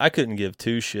about, I couldn't give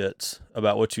 2 shits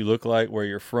about what you look like, where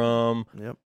you're from.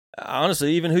 Yep.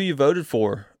 Honestly, even who you voted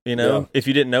for, if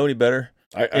you didn't know any better.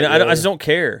 I just don't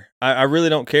care. I really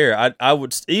don't care. I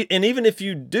would, and even if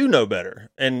you do know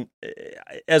better, and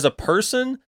as a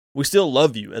person, we still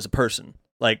love you as a person.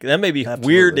 Like, that may be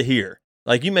weird to hear.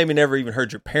 Like, you maybe never even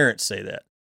heard your parents say that.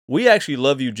 We actually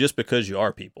love you just because you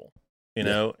are people,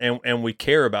 and we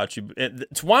care about you.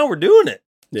 It's why we're doing it.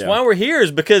 It's why we're here,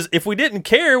 is because if we didn't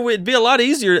care, it'd be a lot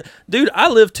easier. Dude, I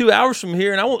live 2 hours from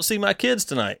here, and I won't see my kids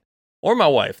tonight or my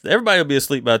wife. Everybody will be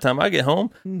asleep by the time I get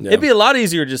home. Yeah. It'd be a lot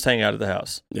easier to just hang out at the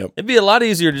house. Yep. It'd be a lot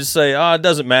easier to just say, it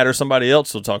doesn't matter. Somebody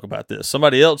else will talk about this.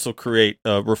 Somebody else will create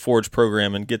a Reforge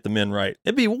program and get the men right.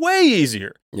 It'd be way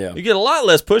easier. Yeah. You get a lot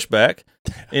less pushback,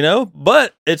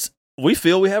 but we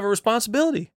feel we have a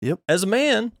responsibility as a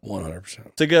man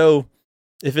 100% to go,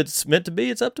 if it's meant to be,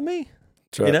 it's up to me.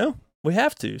 That's right. We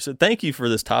have to. So thank you for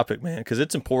this topic, man, because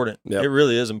it's important. Yep. It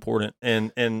really is important.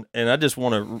 And I just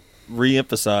want to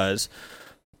reemphasize,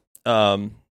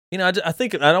 I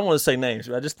think, I don't want to say names,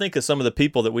 but I just think of some of the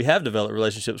people that we have developed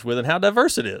relationships with and how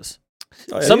diverse it is.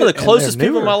 Some of the closest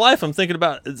people in my life, I'm thinking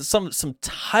about some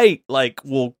tight,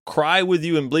 will cry with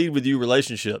you and bleed with you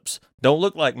relationships. Don't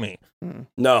look like me.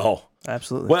 No.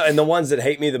 Absolutely. Well, and the ones that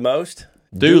hate me the most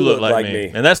do look like me.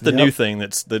 And that's the new thing.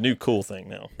 That's the new cool thing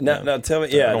now. Now tell me,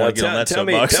 tell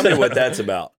me what that's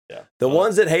about. The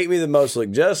ones that hate me the most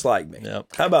look just like me. Yep.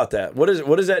 How about that? What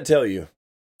does that tell you?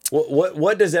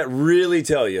 What does that really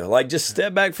tell you? Like, just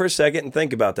step back for a second and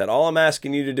think about that. All I'm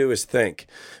asking you to do is think,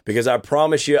 because I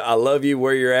promise you, I love you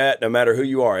where you're at, no matter who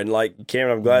you are. And like,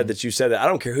 Cameron, I'm glad that you said that. I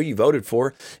don't care who you voted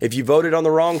for. If you voted on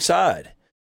the wrong side,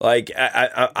 like,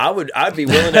 I'd be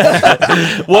willing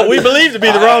to. What we believe to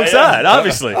be the wrong side,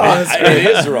 obviously. It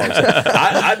is the wrong side.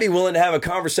 I'd be willing to have a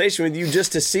conversation with you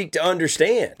just to seek to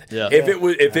understand. Yeah. If it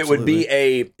would be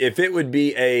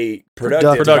a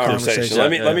productive conversation.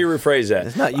 Let me rephrase that.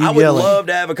 It's not you I would yelling. love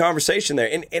to have a conversation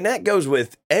there, and that goes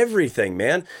with everything,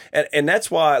 man. And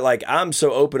that's why, like, I'm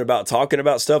so open about talking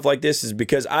about stuff like this, is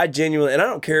because I genuinely, and I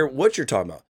don't care what you're talking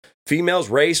about. Females,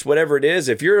 race, whatever it is.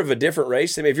 If you're of a different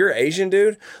race than me, if you're Asian,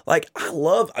 dude, like, I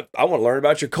want to learn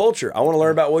about your culture. I want to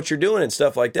learn about what you're doing and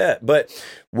stuff like that. But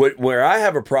where I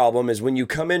have a problem is when you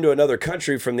come into another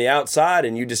country from the outside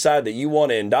and you decide that you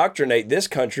want to indoctrinate this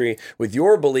country with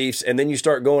your beliefs, and then you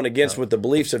start going against what the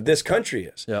beliefs of this country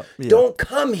is. Yeah. Don't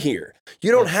come here.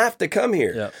 You don't have to come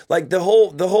here. Yeah. Like the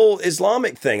whole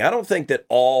Islamic thing. I don't think that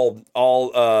all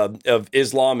of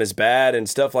Islam is bad and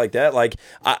stuff like that. Like,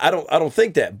 I don't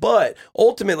think that. But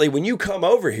ultimately, when you come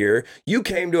over here, you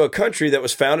came to a country that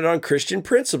was founded on Christian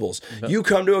principles. Yeah. You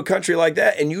come to a country like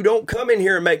that, and you don't come in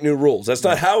here and make new rules. That's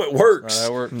not how it works. That's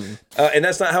not how it works. And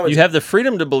that's not how it's... You have the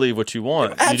freedom to believe what you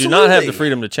want. Absolutely. You do not have the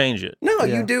freedom to change it. No,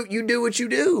 you do what you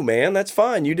do, man. That's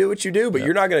fine. You do what you do, but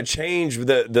you're not going to change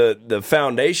the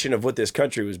foundation of what this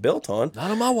country was built on.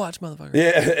 Not on my watch, motherfucker.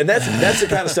 Yeah, and that's the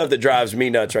kind of stuff that drives me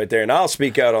nuts right there. And I'll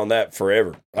speak out on that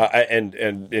forever. And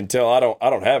until I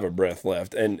don't have a breath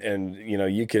left. And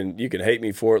you can hate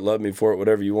me for it, love me for it,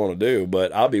 whatever you want to do,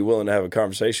 but I'll be willing to have a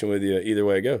conversation with you either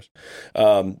way it goes.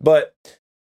 But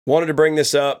wanted to bring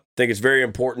this up. I think it's very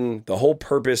important. The whole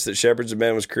purpose that Shepherds of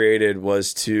Men was created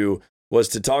was to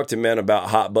talk to men about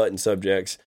hot button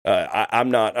subjects.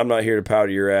 I'm not here to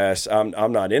powder your ass.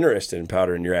 I'm not interested in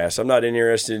powdering your ass. I'm not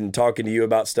interested in talking to you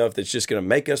about stuff that's just going to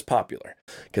make us popular,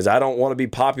 because I don't want to be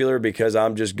popular because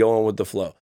I'm just going with the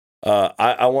flow.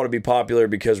 I want to be popular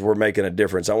because we're making a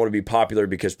difference. I want to be popular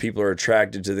because people are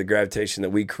attracted to the gravitation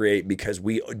that we create, because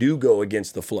we do go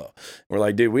against the flow. We're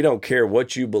like, dude, we don't care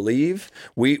what you believe.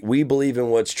 We believe in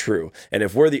what's true. And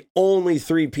if we're the only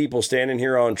 3 people standing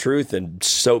here on truth, then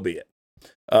so be it.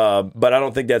 But I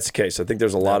don't think that's the case. I think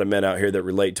there's a lot of men out here that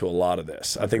relate to a lot of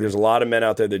this. I think there's a lot of men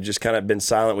out there that just kind of been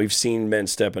silent. We've seen men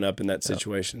stepping up in that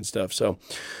situation and stuff. So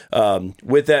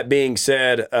with that being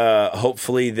said,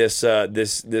 hopefully this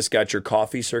got your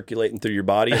coffee circulating through your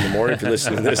body in the morning if you're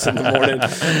listening to this in the morning.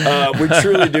 We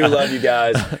truly do love you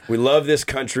guys. We love this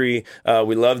country.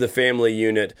 We love the family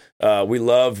unit. We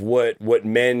love what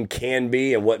men can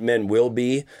be and what men will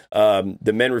be.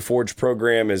 The Men Reforged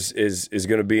program is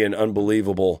going to be an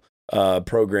unbelievable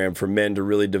program for men to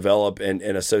really develop and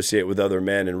associate with other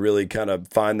men and really kind of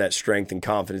find that strength and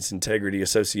confidence, integrity,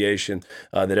 association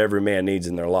that every man needs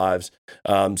in their lives.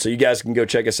 So you guys can go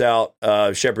check us out,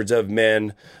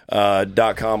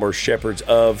 shepherdsofmen.com or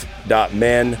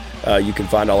shepherdsof.men. You can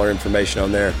find all our information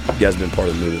on there. You guys have been part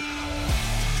of the movement.